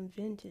I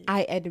invented?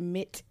 I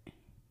admit.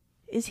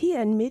 Is he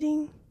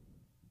admitting?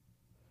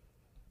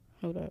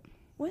 Hold up.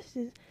 What's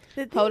this?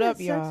 The thing Hold that up,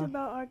 sucks y'all.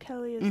 about R.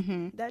 Kelly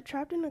is that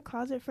Trapped in the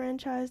Closet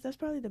franchise, that's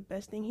probably the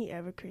best thing he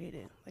ever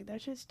created. Like,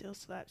 that shit still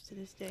slaps to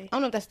this day. I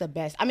don't know if that's the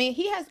best. I mean,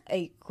 he has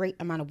a great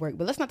amount of work,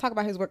 but let's not talk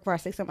about his work before I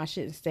say something I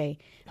shouldn't say.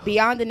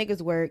 Beyond the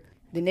nigga's work,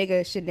 the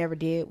nigga should never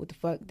did what the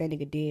fuck that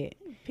nigga did.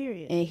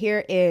 Period. And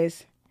here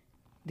is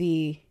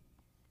the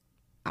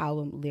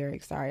album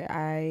lyrics.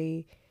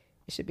 Sorry,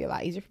 it should be a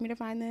lot easier for me to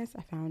find this.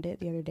 I found it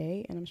the other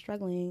day, and I'm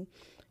struggling.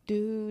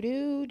 Do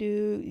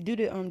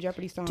the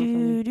Jeopardy song for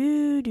me.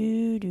 Do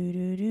do do do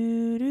do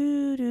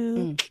do do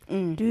do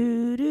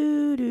do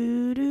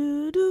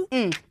do do.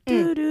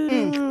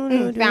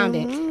 Found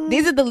it.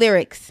 These are the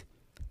lyrics.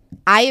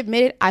 I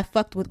admit it, I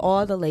fucked with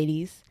all the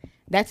ladies.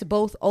 That's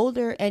both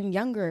older and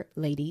younger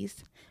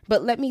ladies.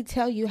 But let me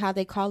tell you how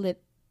they call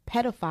it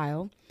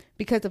pedophile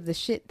because of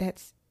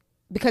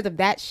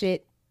that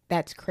shit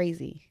that's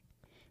crazy.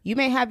 You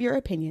may have your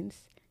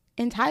opinions,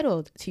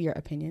 entitled to your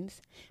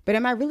opinions, but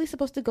am I really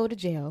supposed to go to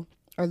jail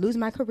or lose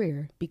my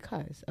career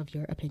because of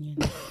your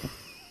opinions?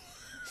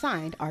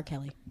 Signed, R.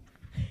 Kelly.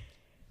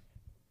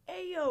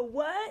 Hey, yo,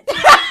 what?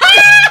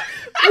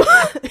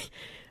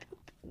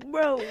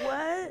 Bro,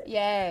 what?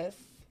 Yes.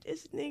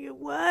 This nigga,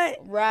 what?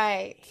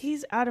 Right.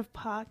 He's out of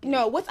pocket.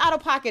 No, what's out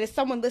of pocket is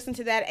someone listened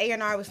to that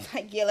A&R was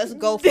like, yeah, let's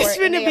go for This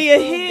it. and finna they be a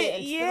approved hit. it.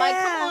 And Yeah. Like,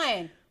 come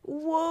on.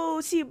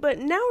 Whoa, see, but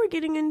now we're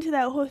getting into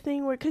that whole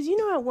thing where, because you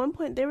know, at one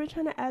point they were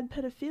trying to add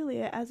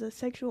pedophilia as a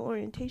sexual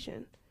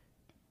orientation.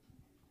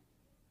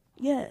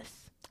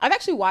 Yes. I've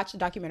actually watched a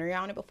documentary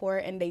on it before,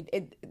 and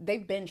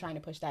they've been trying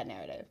to push that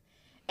narrative.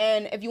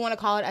 And if you want to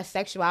call it a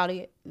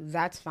sexuality,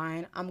 that's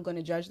fine. I'm going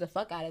to judge the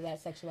fuck out of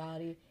that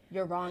sexuality.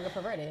 You're wrong or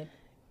perverted.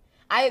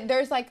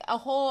 There's like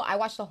I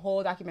watched a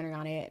whole documentary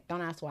on it.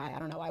 Don't ask why. I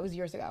don't know why. It was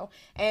years ago.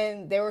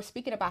 And they were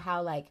speaking about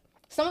how, like,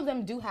 some of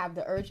them do have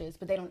the urges,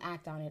 but they don't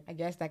act on it. I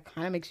guess that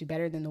kind of makes you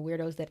better than the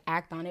weirdos that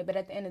act on it. But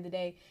at the end of the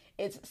day,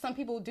 some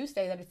people do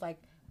say that it's like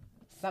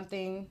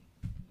something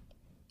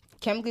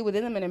chemically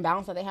within them, an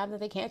imbalance that they have that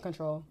they can't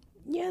control.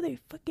 Yeah, they're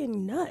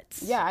fucking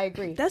nuts. Yeah, I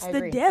agree. That's I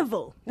agree. the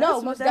devil. No,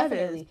 That's most what that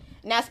definitely. is.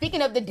 Now,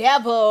 speaking of the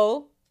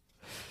devil,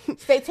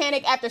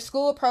 satanic after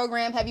school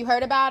program, have you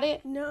heard about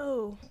it?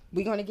 No.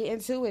 We're going to get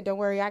into it. Don't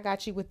worry, I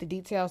got you with the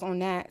details on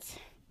that.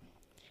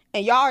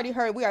 And y'all already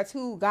heard we are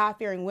 2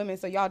 God-fearing women,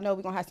 so y'all know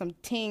we're going to have some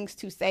things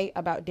to say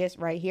about this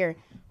right here.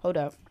 Hold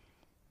up.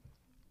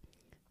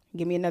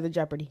 Give me another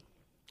Jeopardy.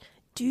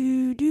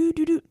 Do do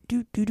do do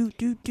do do do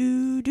do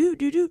do do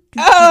do do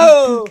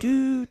Oh!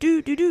 do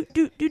do do do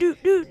do do do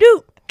do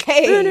do.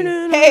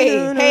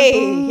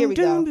 Hey, here we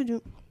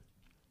go.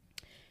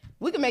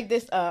 We can make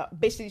this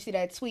bitch, did you see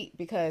that tweet?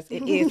 Because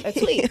it is a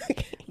tweet.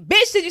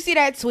 Bitch, did you see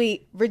that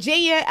tweet?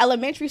 Virginia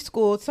elementary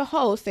school to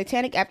host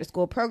satanic after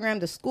school program.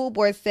 The school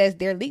board says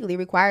they're legally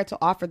required to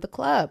offer the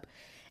club.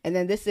 And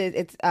then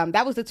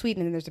that was the tweet,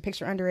 and then there's a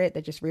picture under it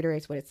that just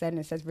reiterates what it said, and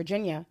it says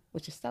Virginia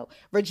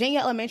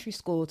elementary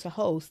school to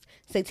host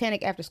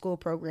satanic after school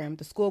program.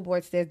 The school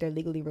board says they're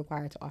legally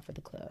required to offer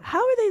the club. How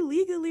are they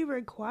legally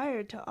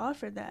required to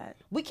offer that?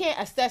 We can't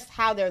assess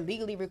how they're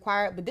legally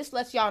required, but this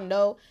lets y'all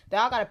know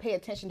that y'all got to pay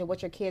attention to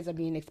what your kids are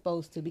being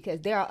exposed to, because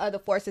there are other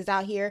forces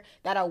out here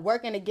that are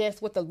working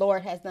against what the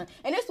Lord has done.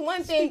 And it's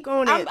one thing,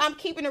 I'm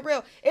keeping it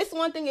real. It's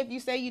one thing if you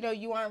say,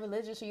 you aren't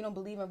religious or you don't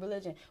believe in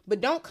religion,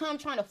 but don't come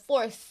trying to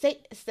force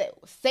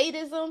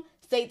sadism,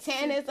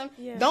 satanism.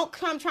 Yeah. Don't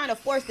come trying to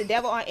force the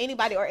devil on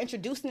anybody or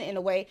introducing it in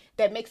a way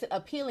that makes it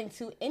appealing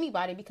to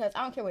anybody, because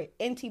I don't care what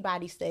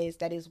anybody says,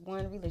 that is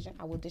one religion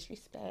I will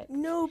disrespect.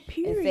 No,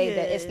 period. And say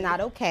that it's not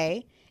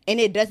okay. And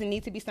it doesn't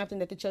need to be something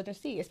that the children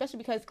see, especially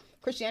because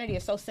Christianity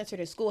is so censored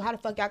in school. How the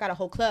fuck y'all got a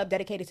whole club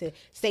dedicated to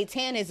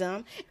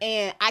satanism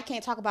and I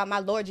can't talk about my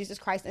Lord Jesus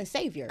Christ and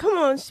Savior? Come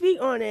on, speak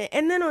on it.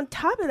 And then on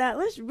top of that,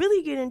 let's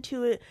really get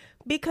into it,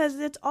 because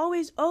it's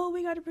always,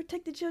 we got to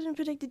protect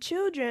the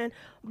children.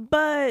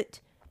 But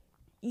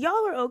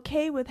y'all are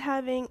okay with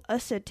having a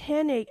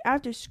satanic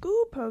after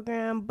school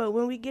program, but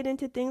when we get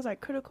into things like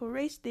critical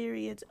race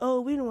theory, it's,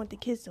 we don't want the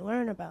kids to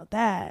learn about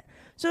that.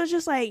 So it's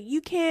just like,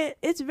 you can't,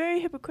 it's very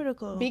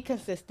hypocritical. Be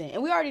consistent.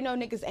 And we already know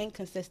niggas ain't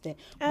consistent.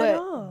 At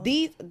all.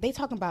 They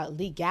talking about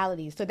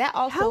legality. So that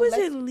also, how is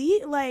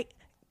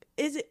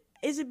it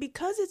is it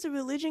because it's a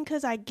religion?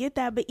 Because I get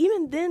that, but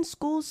even then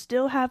schools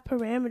still have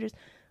parameters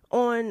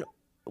on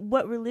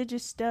what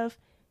religious stuff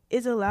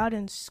is allowed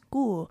in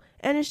school.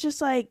 And it's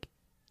just like,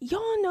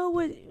 y'all know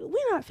what,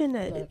 we're not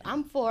finna. Look,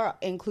 I'm for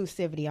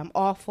inclusivity. I'm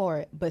all for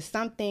it. But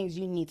some things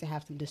you need to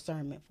have some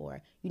discernment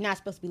for. You're not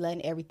supposed to be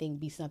letting everything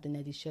be something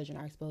that these children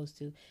are exposed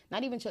to.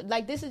 Not even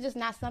like, this is just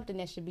not something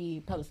that should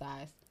be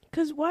publicized.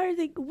 Because why are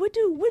they? What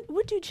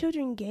do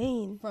children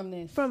gain from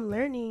this? From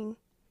learning?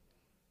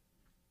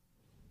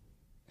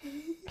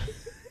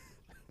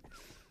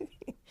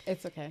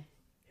 It's okay.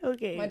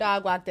 Okay. My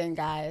dog walked in,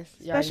 guys.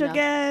 Special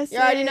guest. You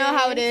already know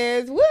how it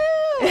is. Woo!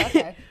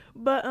 Okay.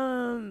 But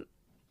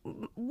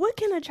what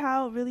can a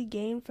child really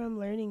gain from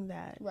learning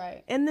that?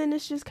 Right. And then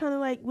it's just kind of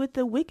like with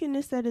the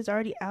wickedness that is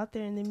already out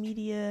there in the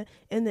media,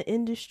 in the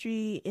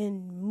industry,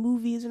 in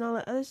movies and all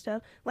that other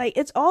stuff. Like,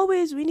 it's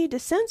always, we need to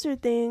censor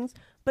things.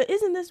 But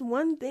isn't this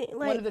one thing,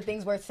 like, one of the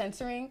things worth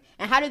censoring?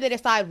 And how do they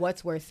decide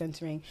what's worth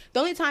censoring? The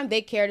only time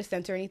they care to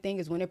censor anything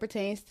is when it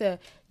pertains to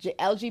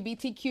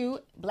LGBTQ,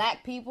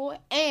 Black people,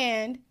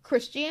 and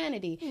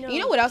Christianity. No, you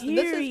know what else? We're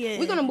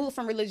going to move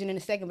from religion in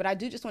a second, but I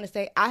do just want to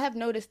say, I have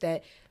noticed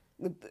that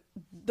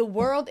the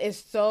world is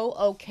so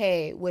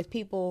okay with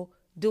people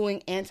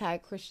doing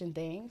anti-Christian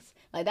things.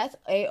 Like, that's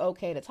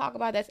A-okay to talk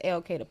about. That's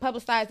A-okay to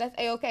publicize. That's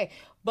A-okay.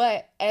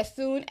 But as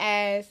soon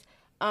as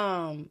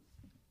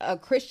a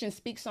Christian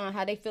speaks on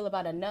how they feel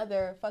about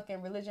another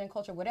fucking religion,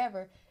 culture,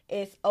 whatever,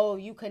 it's,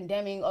 you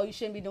condemning, you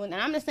shouldn't be doing that.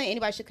 And I'm not saying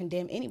anybody should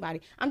condemn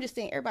anybody. I'm just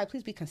saying, everybody,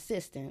 please be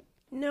consistent.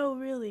 No,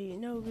 really.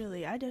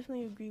 I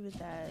definitely agree with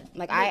that.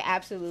 Like, I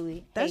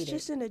absolutely That's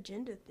just an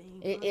agenda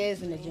thing. It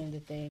is an agenda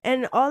thing.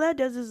 And all that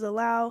does is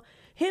allow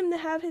him to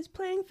have his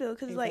playing field.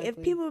 Because, like,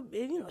 if people,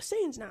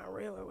 Satan's not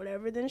real or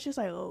whatever, then it's just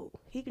like,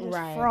 he can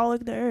just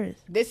frolic the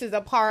earth. This is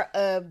a part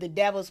of the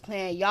devil's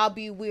plan. Y'all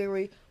be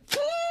weary.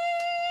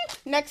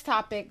 Next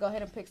topic. Go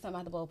ahead and pick some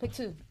out the bowl. Pick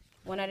two.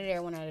 One out of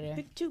there, one out of there.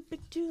 Pick two.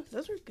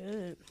 Those were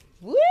good.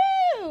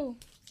 Woo!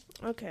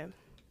 Okay.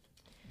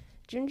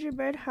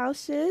 Gingerbread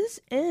houses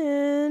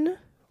in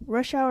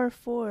Rush Hour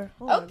 4.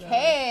 Oh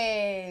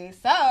okay.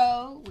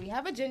 So, we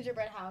have a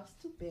gingerbread house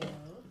to build.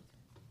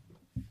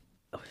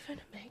 Are we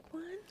gonna make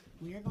one?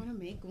 We are going to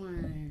make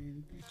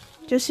one.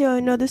 Just so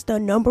you know, this is the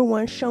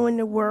 #1 show in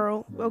the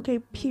world. Okay,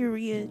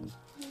 period.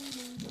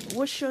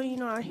 What show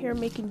out here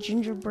making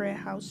gingerbread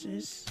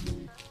houses?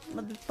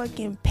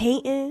 Motherfucking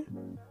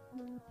painting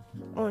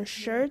on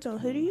shirts, on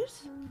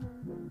hoodies?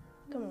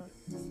 Come on.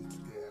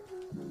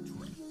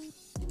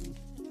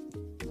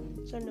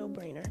 It's a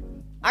no-brainer.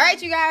 All right,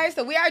 you guys.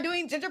 So we are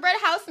doing gingerbread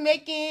house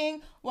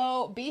making.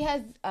 Well, B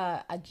has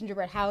a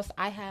gingerbread house.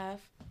 I have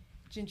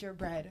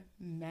gingerbread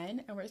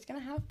men, and we're just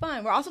gonna have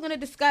fun. We're also gonna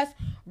discuss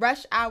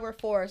Rush Hour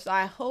 4. So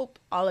I hope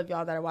all of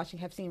y'all that are watching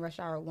have seen Rush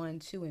Hour 1,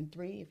 2, and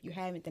 3. If you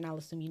haven't, then I'll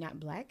assume you're not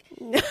Black.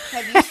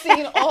 Have you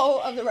seen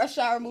all of the Rush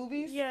Hour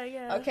movies?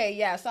 Yeah. Okay,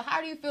 yeah. So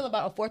how do you feel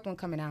about a 4th one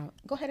coming out?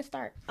 Go ahead and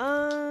start.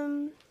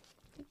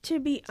 To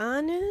be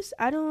honest,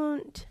 I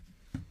don't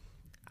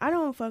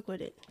fuck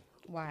with it.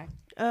 Why?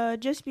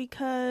 Just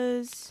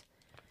because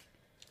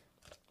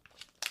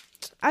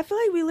I feel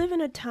like we live in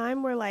a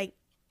time where, like,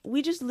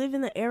 we just live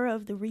in the era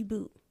of the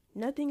reboot.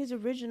 Nothing is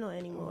original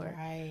anymore.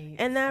 Right.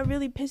 And that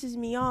really pisses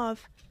me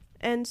off.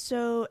 And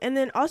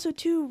then also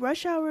too,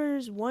 rush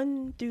hours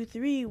 1 through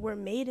 3 were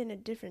made in a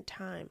different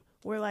time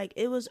where like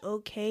it was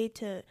okay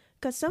to,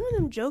 because some of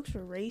them jokes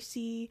were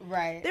racy,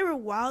 right? They were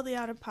wildly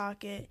out of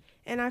pocket,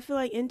 and I feel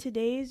like in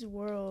today's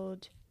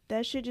world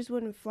that shit just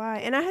wouldn't fly.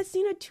 And I had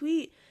seen a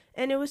tweet,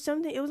 and it was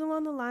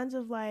along the lines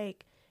of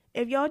like,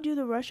 if y'all do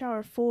the rush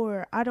hour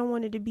 4, I don't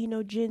want it to be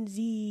no Gen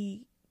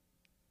Z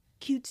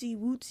cutesy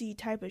wootsy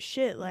type of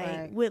shit, like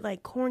right. with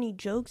like corny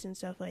jokes and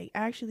stuff, like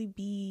actually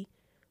be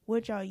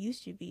what y'all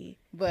used to be.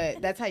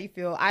 But that's how you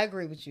feel. I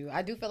agree with you.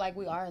 I do feel like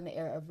we are in the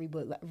era of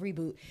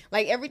reboot.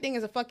 Like everything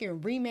is a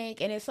fucking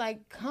remake, and it's like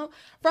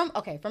from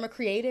a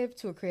creative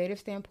to a creative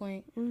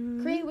standpoint,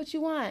 create what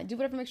you want, do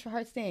whatever makes your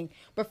heart sing.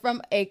 But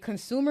from a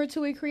consumer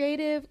to a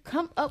creative,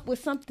 come up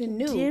with something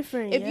new,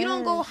 different. If you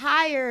don't go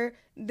hire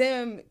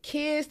them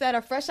kids that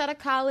are fresh out of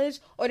college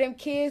or them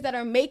kids that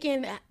are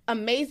making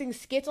amazing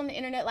skits on the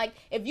internet, like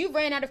if you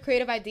ran out of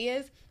creative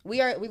ideas, we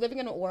living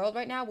in a world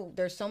right now where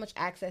there's so much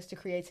access to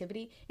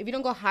creativity. If you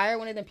don't go hire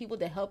one of them people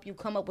to help you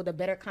come up with a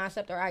better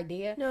concept or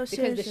idea, because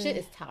seriously. the shit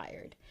is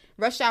tired.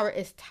 Rush hour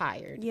is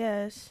tired.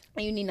 Yes.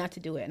 And you need not to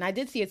do it. And I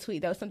did see a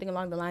tweet that was something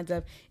along the lines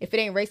of, if it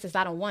ain't racist,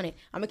 I don't want it.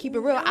 I'm gonna keep it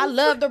real. I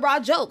love the raw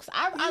jokes.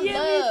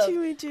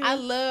 Me too. I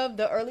love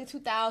the early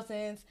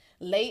 2000s,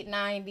 late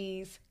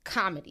 90s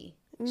comedy.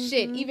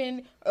 Shit,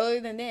 even earlier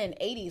than then,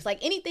 80s, like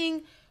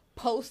anything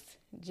post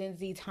Gen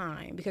Z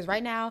time. Because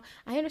right now,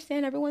 I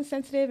understand everyone's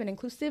sensitive and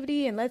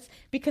inclusivity, and let's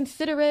be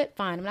considerate.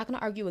 Fine, I'm not going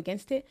to argue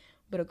against it,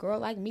 but a girl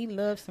like me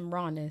loves some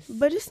rawness.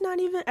 But it's not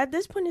even, at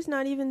this point, it's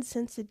not even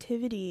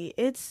sensitivity.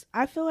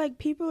 I feel like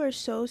people are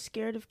so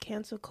scared of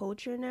cancel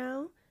culture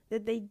now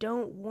that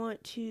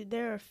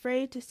they're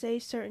afraid to say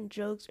certain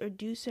jokes or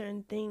do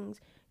certain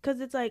things. Because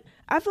it's like,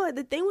 I feel like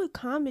the thing with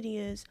comedy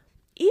is,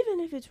 even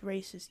if it's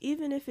racist,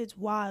 even if it's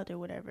wild or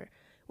whatever,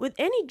 with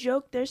any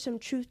joke, there's some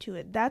truth to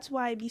it. That's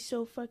why it'd be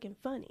so fucking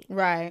funny.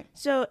 Right.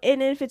 So,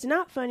 and if it's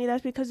not funny,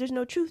 that's because there's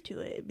no truth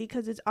to it.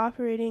 Because it's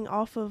operating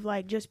off of,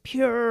 like, just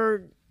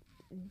pure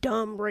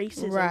dumb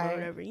racism or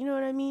whatever. You know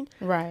what I mean?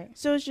 Right.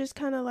 So it's just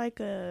kind of like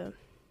the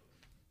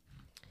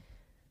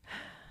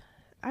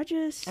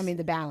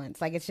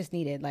balance, like it's just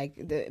needed. Like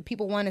the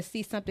people want to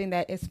see something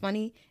that is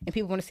funny and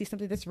people want to see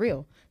something that's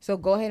real. So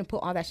go ahead and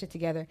put all that shit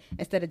together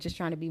instead of just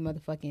trying to be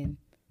motherfucking,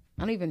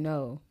 I don't even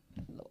know,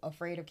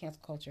 afraid of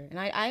cancel culture. And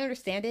I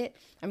understand it.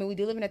 I mean, we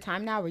do live in a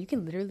time now where you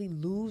can literally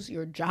lose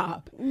your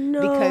job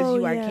because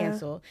you are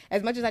canceled.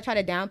 As much as I try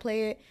to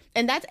downplay it,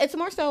 and it's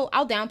more so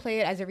I'll downplay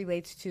it as it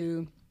relates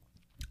to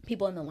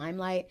people in the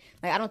limelight.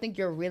 Like I don't think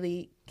you're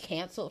really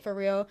canceled for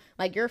real.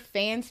 Like your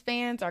fans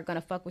are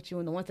gonna fuck with you,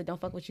 and the ones that don't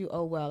fuck with you,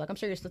 oh well. Like I'm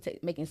sure you're still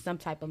making some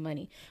type of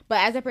money. But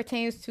as it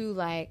pertains to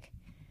like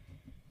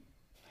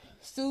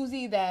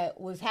Susie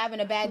that was having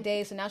a bad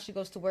day, so now she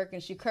goes to work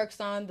and she kirks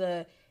on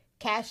the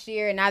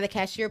cashier, and now the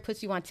cashier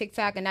puts you on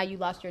TikTok, and now you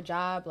lost your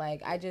job.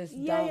 Like I just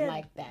don't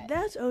like that.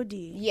 That's OD.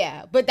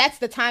 Yeah, but that's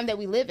the time that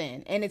we live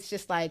in, and it's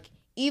just like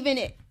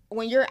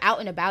when you're out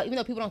and about, even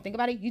though people don't think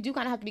about it, you do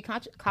kind of have to be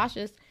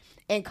cautious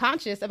and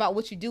conscious about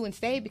what you do and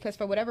say, because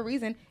for whatever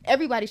reason,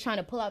 everybody's trying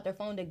to pull out their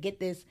phone to get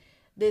this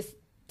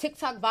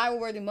TikTok viral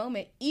worthy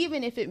moment,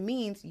 even if it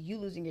means you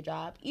losing your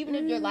job, even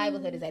if your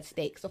livelihood is at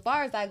stake. So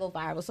far as I go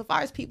viral, so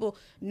far as people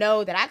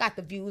know that I got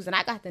the views and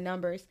I got the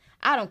numbers,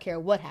 I don't care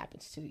what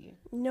happens to you.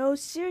 No,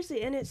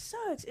 seriously, and it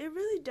sucks. It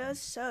really does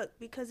suck,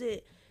 because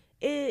it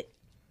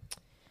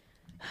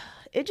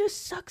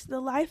just sucks the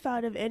life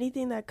out of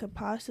anything that could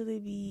possibly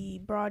be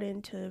brought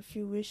into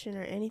fruition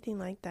or anything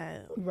like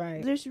that.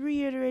 Right. Just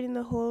reiterating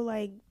the whole,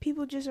 like,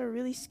 people just are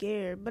really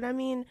scared. But, I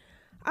mean,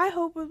 I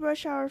hope with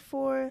Rush Hour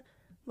 4,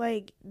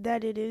 like,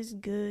 that it is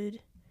good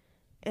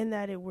and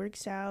that it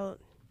works out.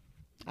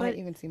 I don't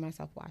even see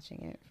myself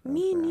watching it.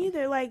 Me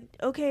neither. Like,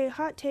 okay,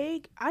 hot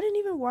take, I didn't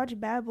even watch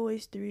Bad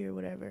Boys 3 or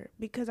whatever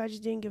because I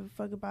just didn't give a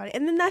fuck about it.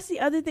 And then that's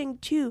the other thing,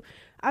 too.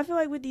 I feel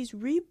like with these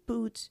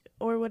reboots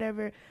or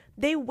whatever,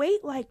 they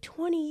wait like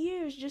 20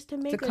 years just to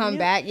make come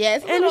back. Yeah,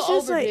 it's a little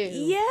just overdue. like,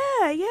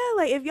 yeah.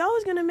 Like, if y'all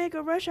was going to make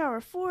a Rush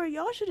Hour 4,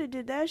 y'all should have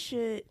did that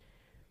shit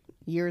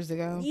years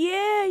ago.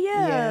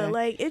 Yeah.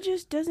 Like, it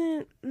just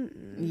doesn't.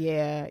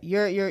 Yeah,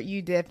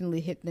 you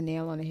definitely hit the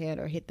nail on the head,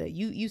 or hit the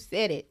you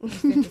said it. You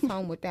sent us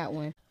home with that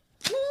one.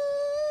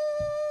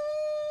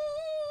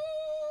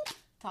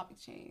 Topic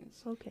change.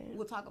 Okay.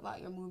 We'll talk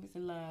about your movies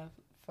and love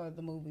for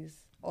the movies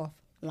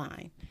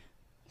offline.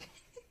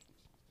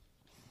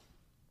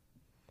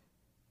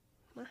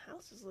 My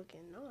house is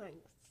looking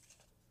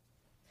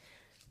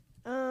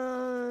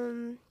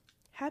nice.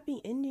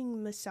 Happy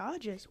ending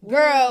massages. Whoa.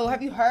 Girl,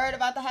 have you heard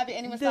about the happy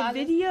ending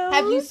massages? The videos?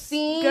 Have you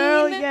seen?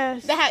 Girl,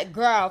 yes.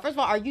 Girl, first of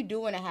all, are you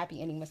doing a happy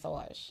ending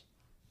massage?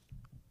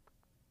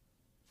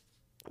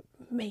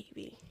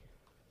 Maybe.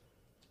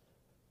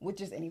 With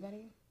just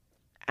anybody?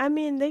 I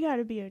mean, they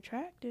gotta be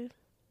attractive.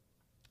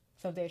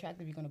 So if they're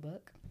attractive, you're gonna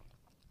book?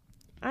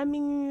 I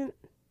mean,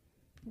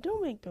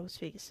 don't make those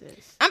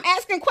faces. I'm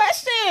asking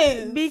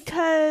questions!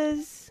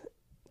 Because,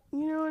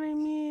 you know what I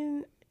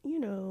mean? You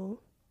know.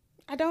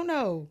 I don't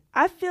know.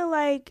 I feel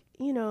like,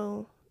 you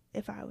know,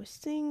 if I was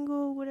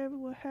single, whatever,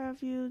 what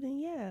have you, then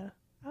yeah,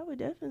 I would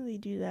definitely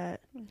do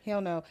that.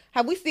 Hell no.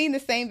 Have we seen the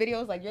same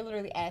videos? Like, you're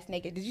literally ass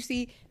naked. Did you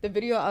see the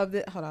video of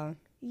the... Hold on.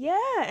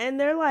 Yeah, and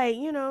they're like,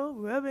 you know,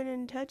 rubbing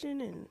and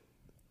touching and...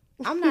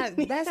 I'm not...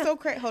 That's so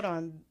crazy. Hold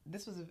on.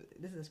 This is a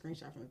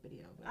screenshot from a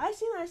video. I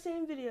seen that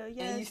same video,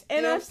 yes.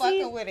 And you still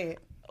fucking with it.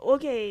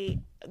 Okay,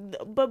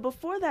 but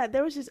before that,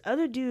 there was this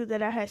other dude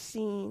that I had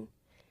seen.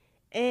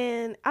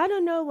 And I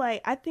don't know,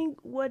 like, I think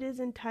what is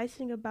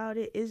enticing about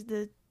it is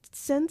the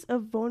sense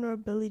of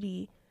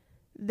vulnerability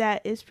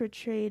that is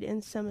portrayed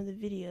in some of the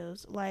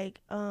videos.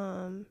 Like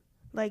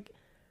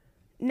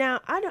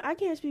now I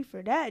can't speak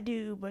for that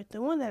dude, but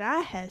the one that I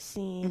had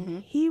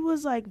seen, he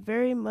was like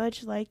very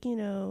much like, you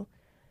know,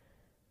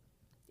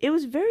 it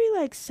was very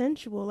like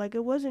sensual. Like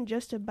it wasn't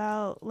just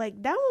about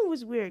like that one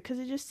was weird because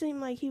it just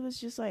seemed like he was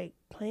just like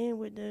playing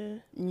with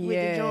the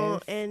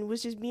joint and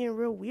was just being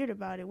real weird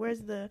about it.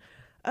 Whereas the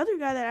other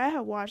guy that I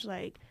had watched,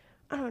 like,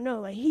 I don't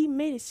know, like he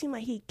made it seem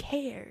like he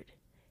cared.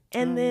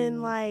 And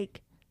then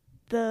like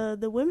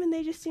the women,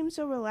 they just seemed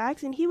so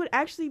relaxed, and he would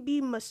actually be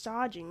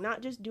massaging,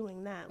 not just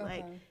doing that. Okay.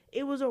 Like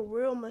it was a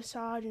real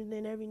massage, and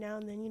then every now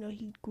and then, you know,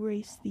 he'd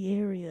grace the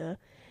area.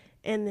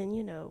 And then,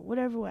 you know,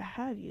 whatever, what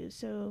have you.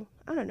 So,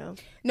 I don't know.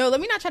 No,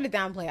 let me not try to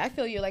downplay. I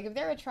feel you. Like, if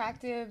they're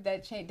attractive,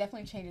 that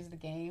definitely changes the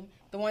game.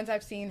 The ones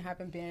I've seen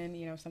haven't been,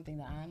 you know, something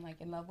that I'm,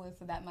 like, in love with.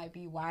 So that might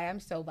be why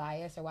I'm so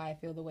biased or why I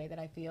feel the way that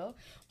I feel.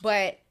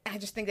 But I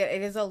just think that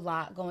it is a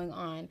lot going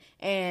on.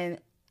 And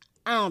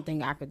I don't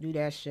think I could do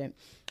that shit.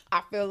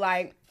 I feel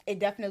like it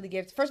definitely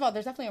gives... First of all,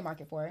 there's definitely a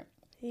market for it.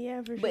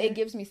 Yeah, for sure. But it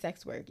gives me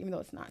sex work, even though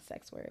it's not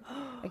sex work.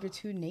 Like, you're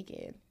too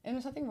naked. And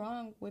there's nothing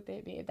wrong with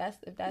it. If that's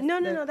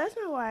No, that's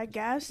not why I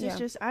gasped. It's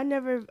just, I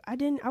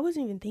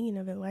wasn't even thinking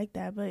of it like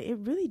that. But it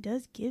really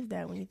does give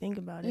that when you think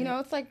about it. You know,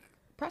 it's like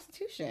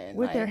prostitution.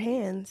 With their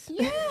hands.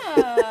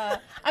 Yeah.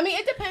 I mean,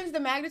 it depends the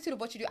magnitude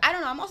of what you do. I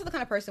don't know. I'm also the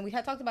kind of person, we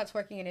had talked about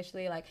twerking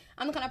initially. Like,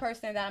 I'm the kind of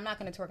person that I'm not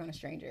going to twerk on a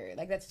stranger.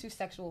 Like, that's too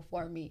sexual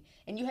for me.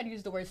 And you had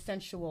used the word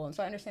sensual. And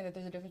so I understand that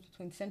there's a difference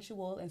between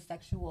sensual and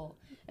sexual.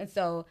 And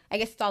so I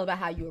guess it's all about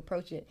how you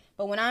approach it.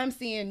 But when I'm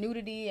seeing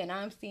nudity and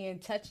I'm seeing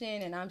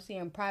touching and I'm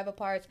seeing private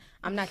parts,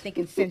 I'm not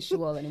thinking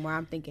sensual anymore.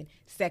 I'm thinking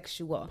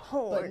sexual.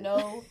 Porn. But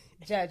no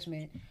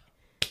judgment.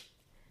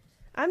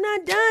 I'm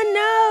not done.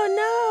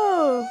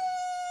 No.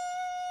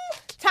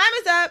 Time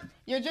is up.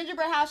 Your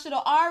gingerbread house should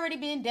have already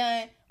been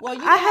done. Well, you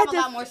have a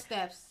lot more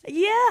steps.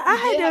 Yeah,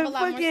 I had to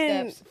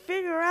fucking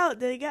figure out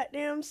the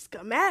goddamn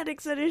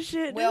schematics of this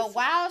shit. Well,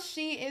 while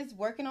she is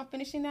working on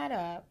finishing that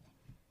up,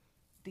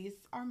 these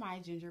are my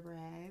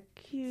gingerbread.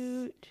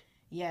 Cute.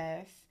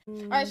 Yes. All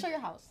right, show your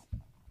house.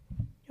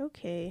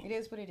 Okay. It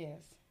is what it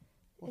is.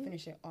 We'll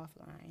finish it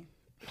offline.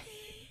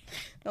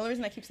 The only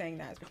reason I keep saying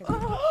that is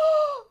because...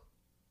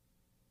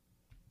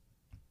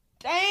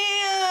 Damn!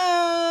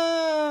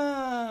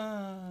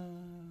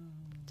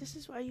 This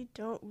is why you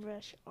don't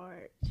rush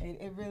art.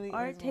 It really is.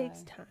 Art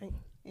takes time.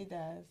 It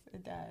does.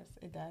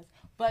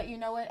 But you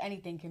know what?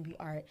 Anything can be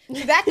art.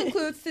 So that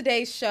concludes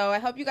today's show. I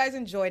hope you guys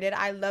enjoyed it.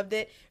 I loved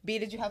it. B,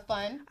 did you have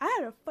fun? I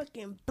had a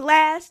fucking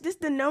blast. This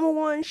is the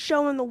 #1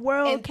 show in the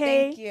world, and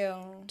okay? Thank you.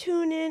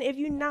 Tune in. If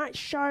you're not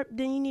sharp,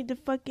 then you need to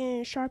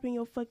fucking sharpen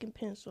your fucking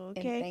pencil,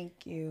 okay? And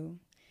thank you.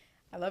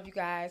 I love you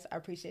guys. I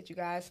appreciate you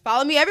guys.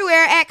 Follow me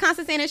everywhere at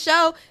Constantine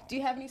Show. Do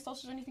you have any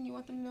socials or anything you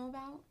want them to know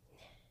about?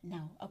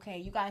 No. Okay.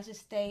 You guys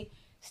just stay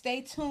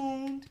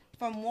tuned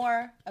for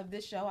more of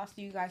this show. I'll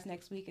see you guys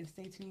next week, and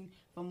stay tuned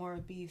for more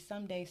of B.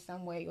 Someday,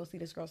 some way, you'll see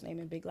this girl's name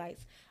in big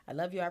lights. I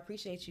love you. I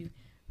appreciate you.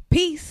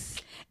 Peace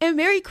and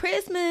Merry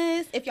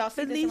Christmas. If y'all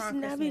see this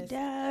around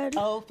Christmas.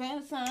 Oh,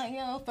 Feliz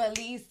Año,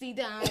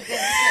 Felicidad.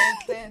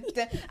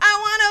 I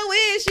want to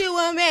wish you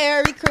a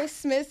Merry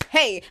Christmas.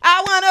 Hey,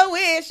 I want to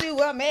wish you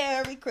a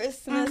Merry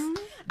Christmas.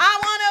 I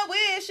want to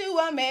wish you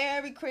a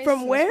Merry Christmas.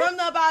 From where? From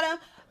the bottom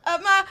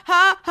of my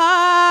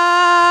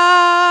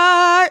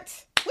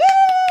heart.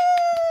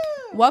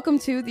 Woo! Welcome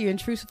to the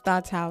Intrusive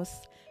Thoughts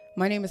House.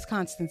 My name is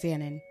Constance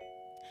Annan,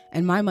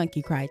 and my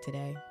monkey cried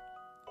today.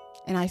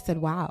 And I said,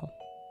 wow.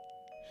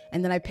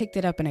 And then I picked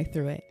it up and I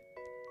threw it.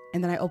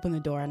 And then I opened the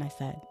door and I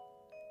said,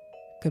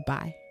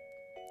 goodbye.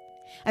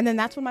 And then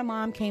that's when my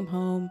mom came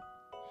home.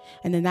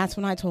 And then that's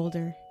when I told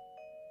her,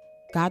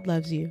 God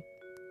loves you.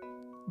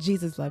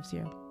 Jesus loves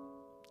you.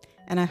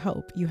 And I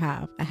hope you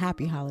have a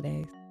happy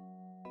holidays.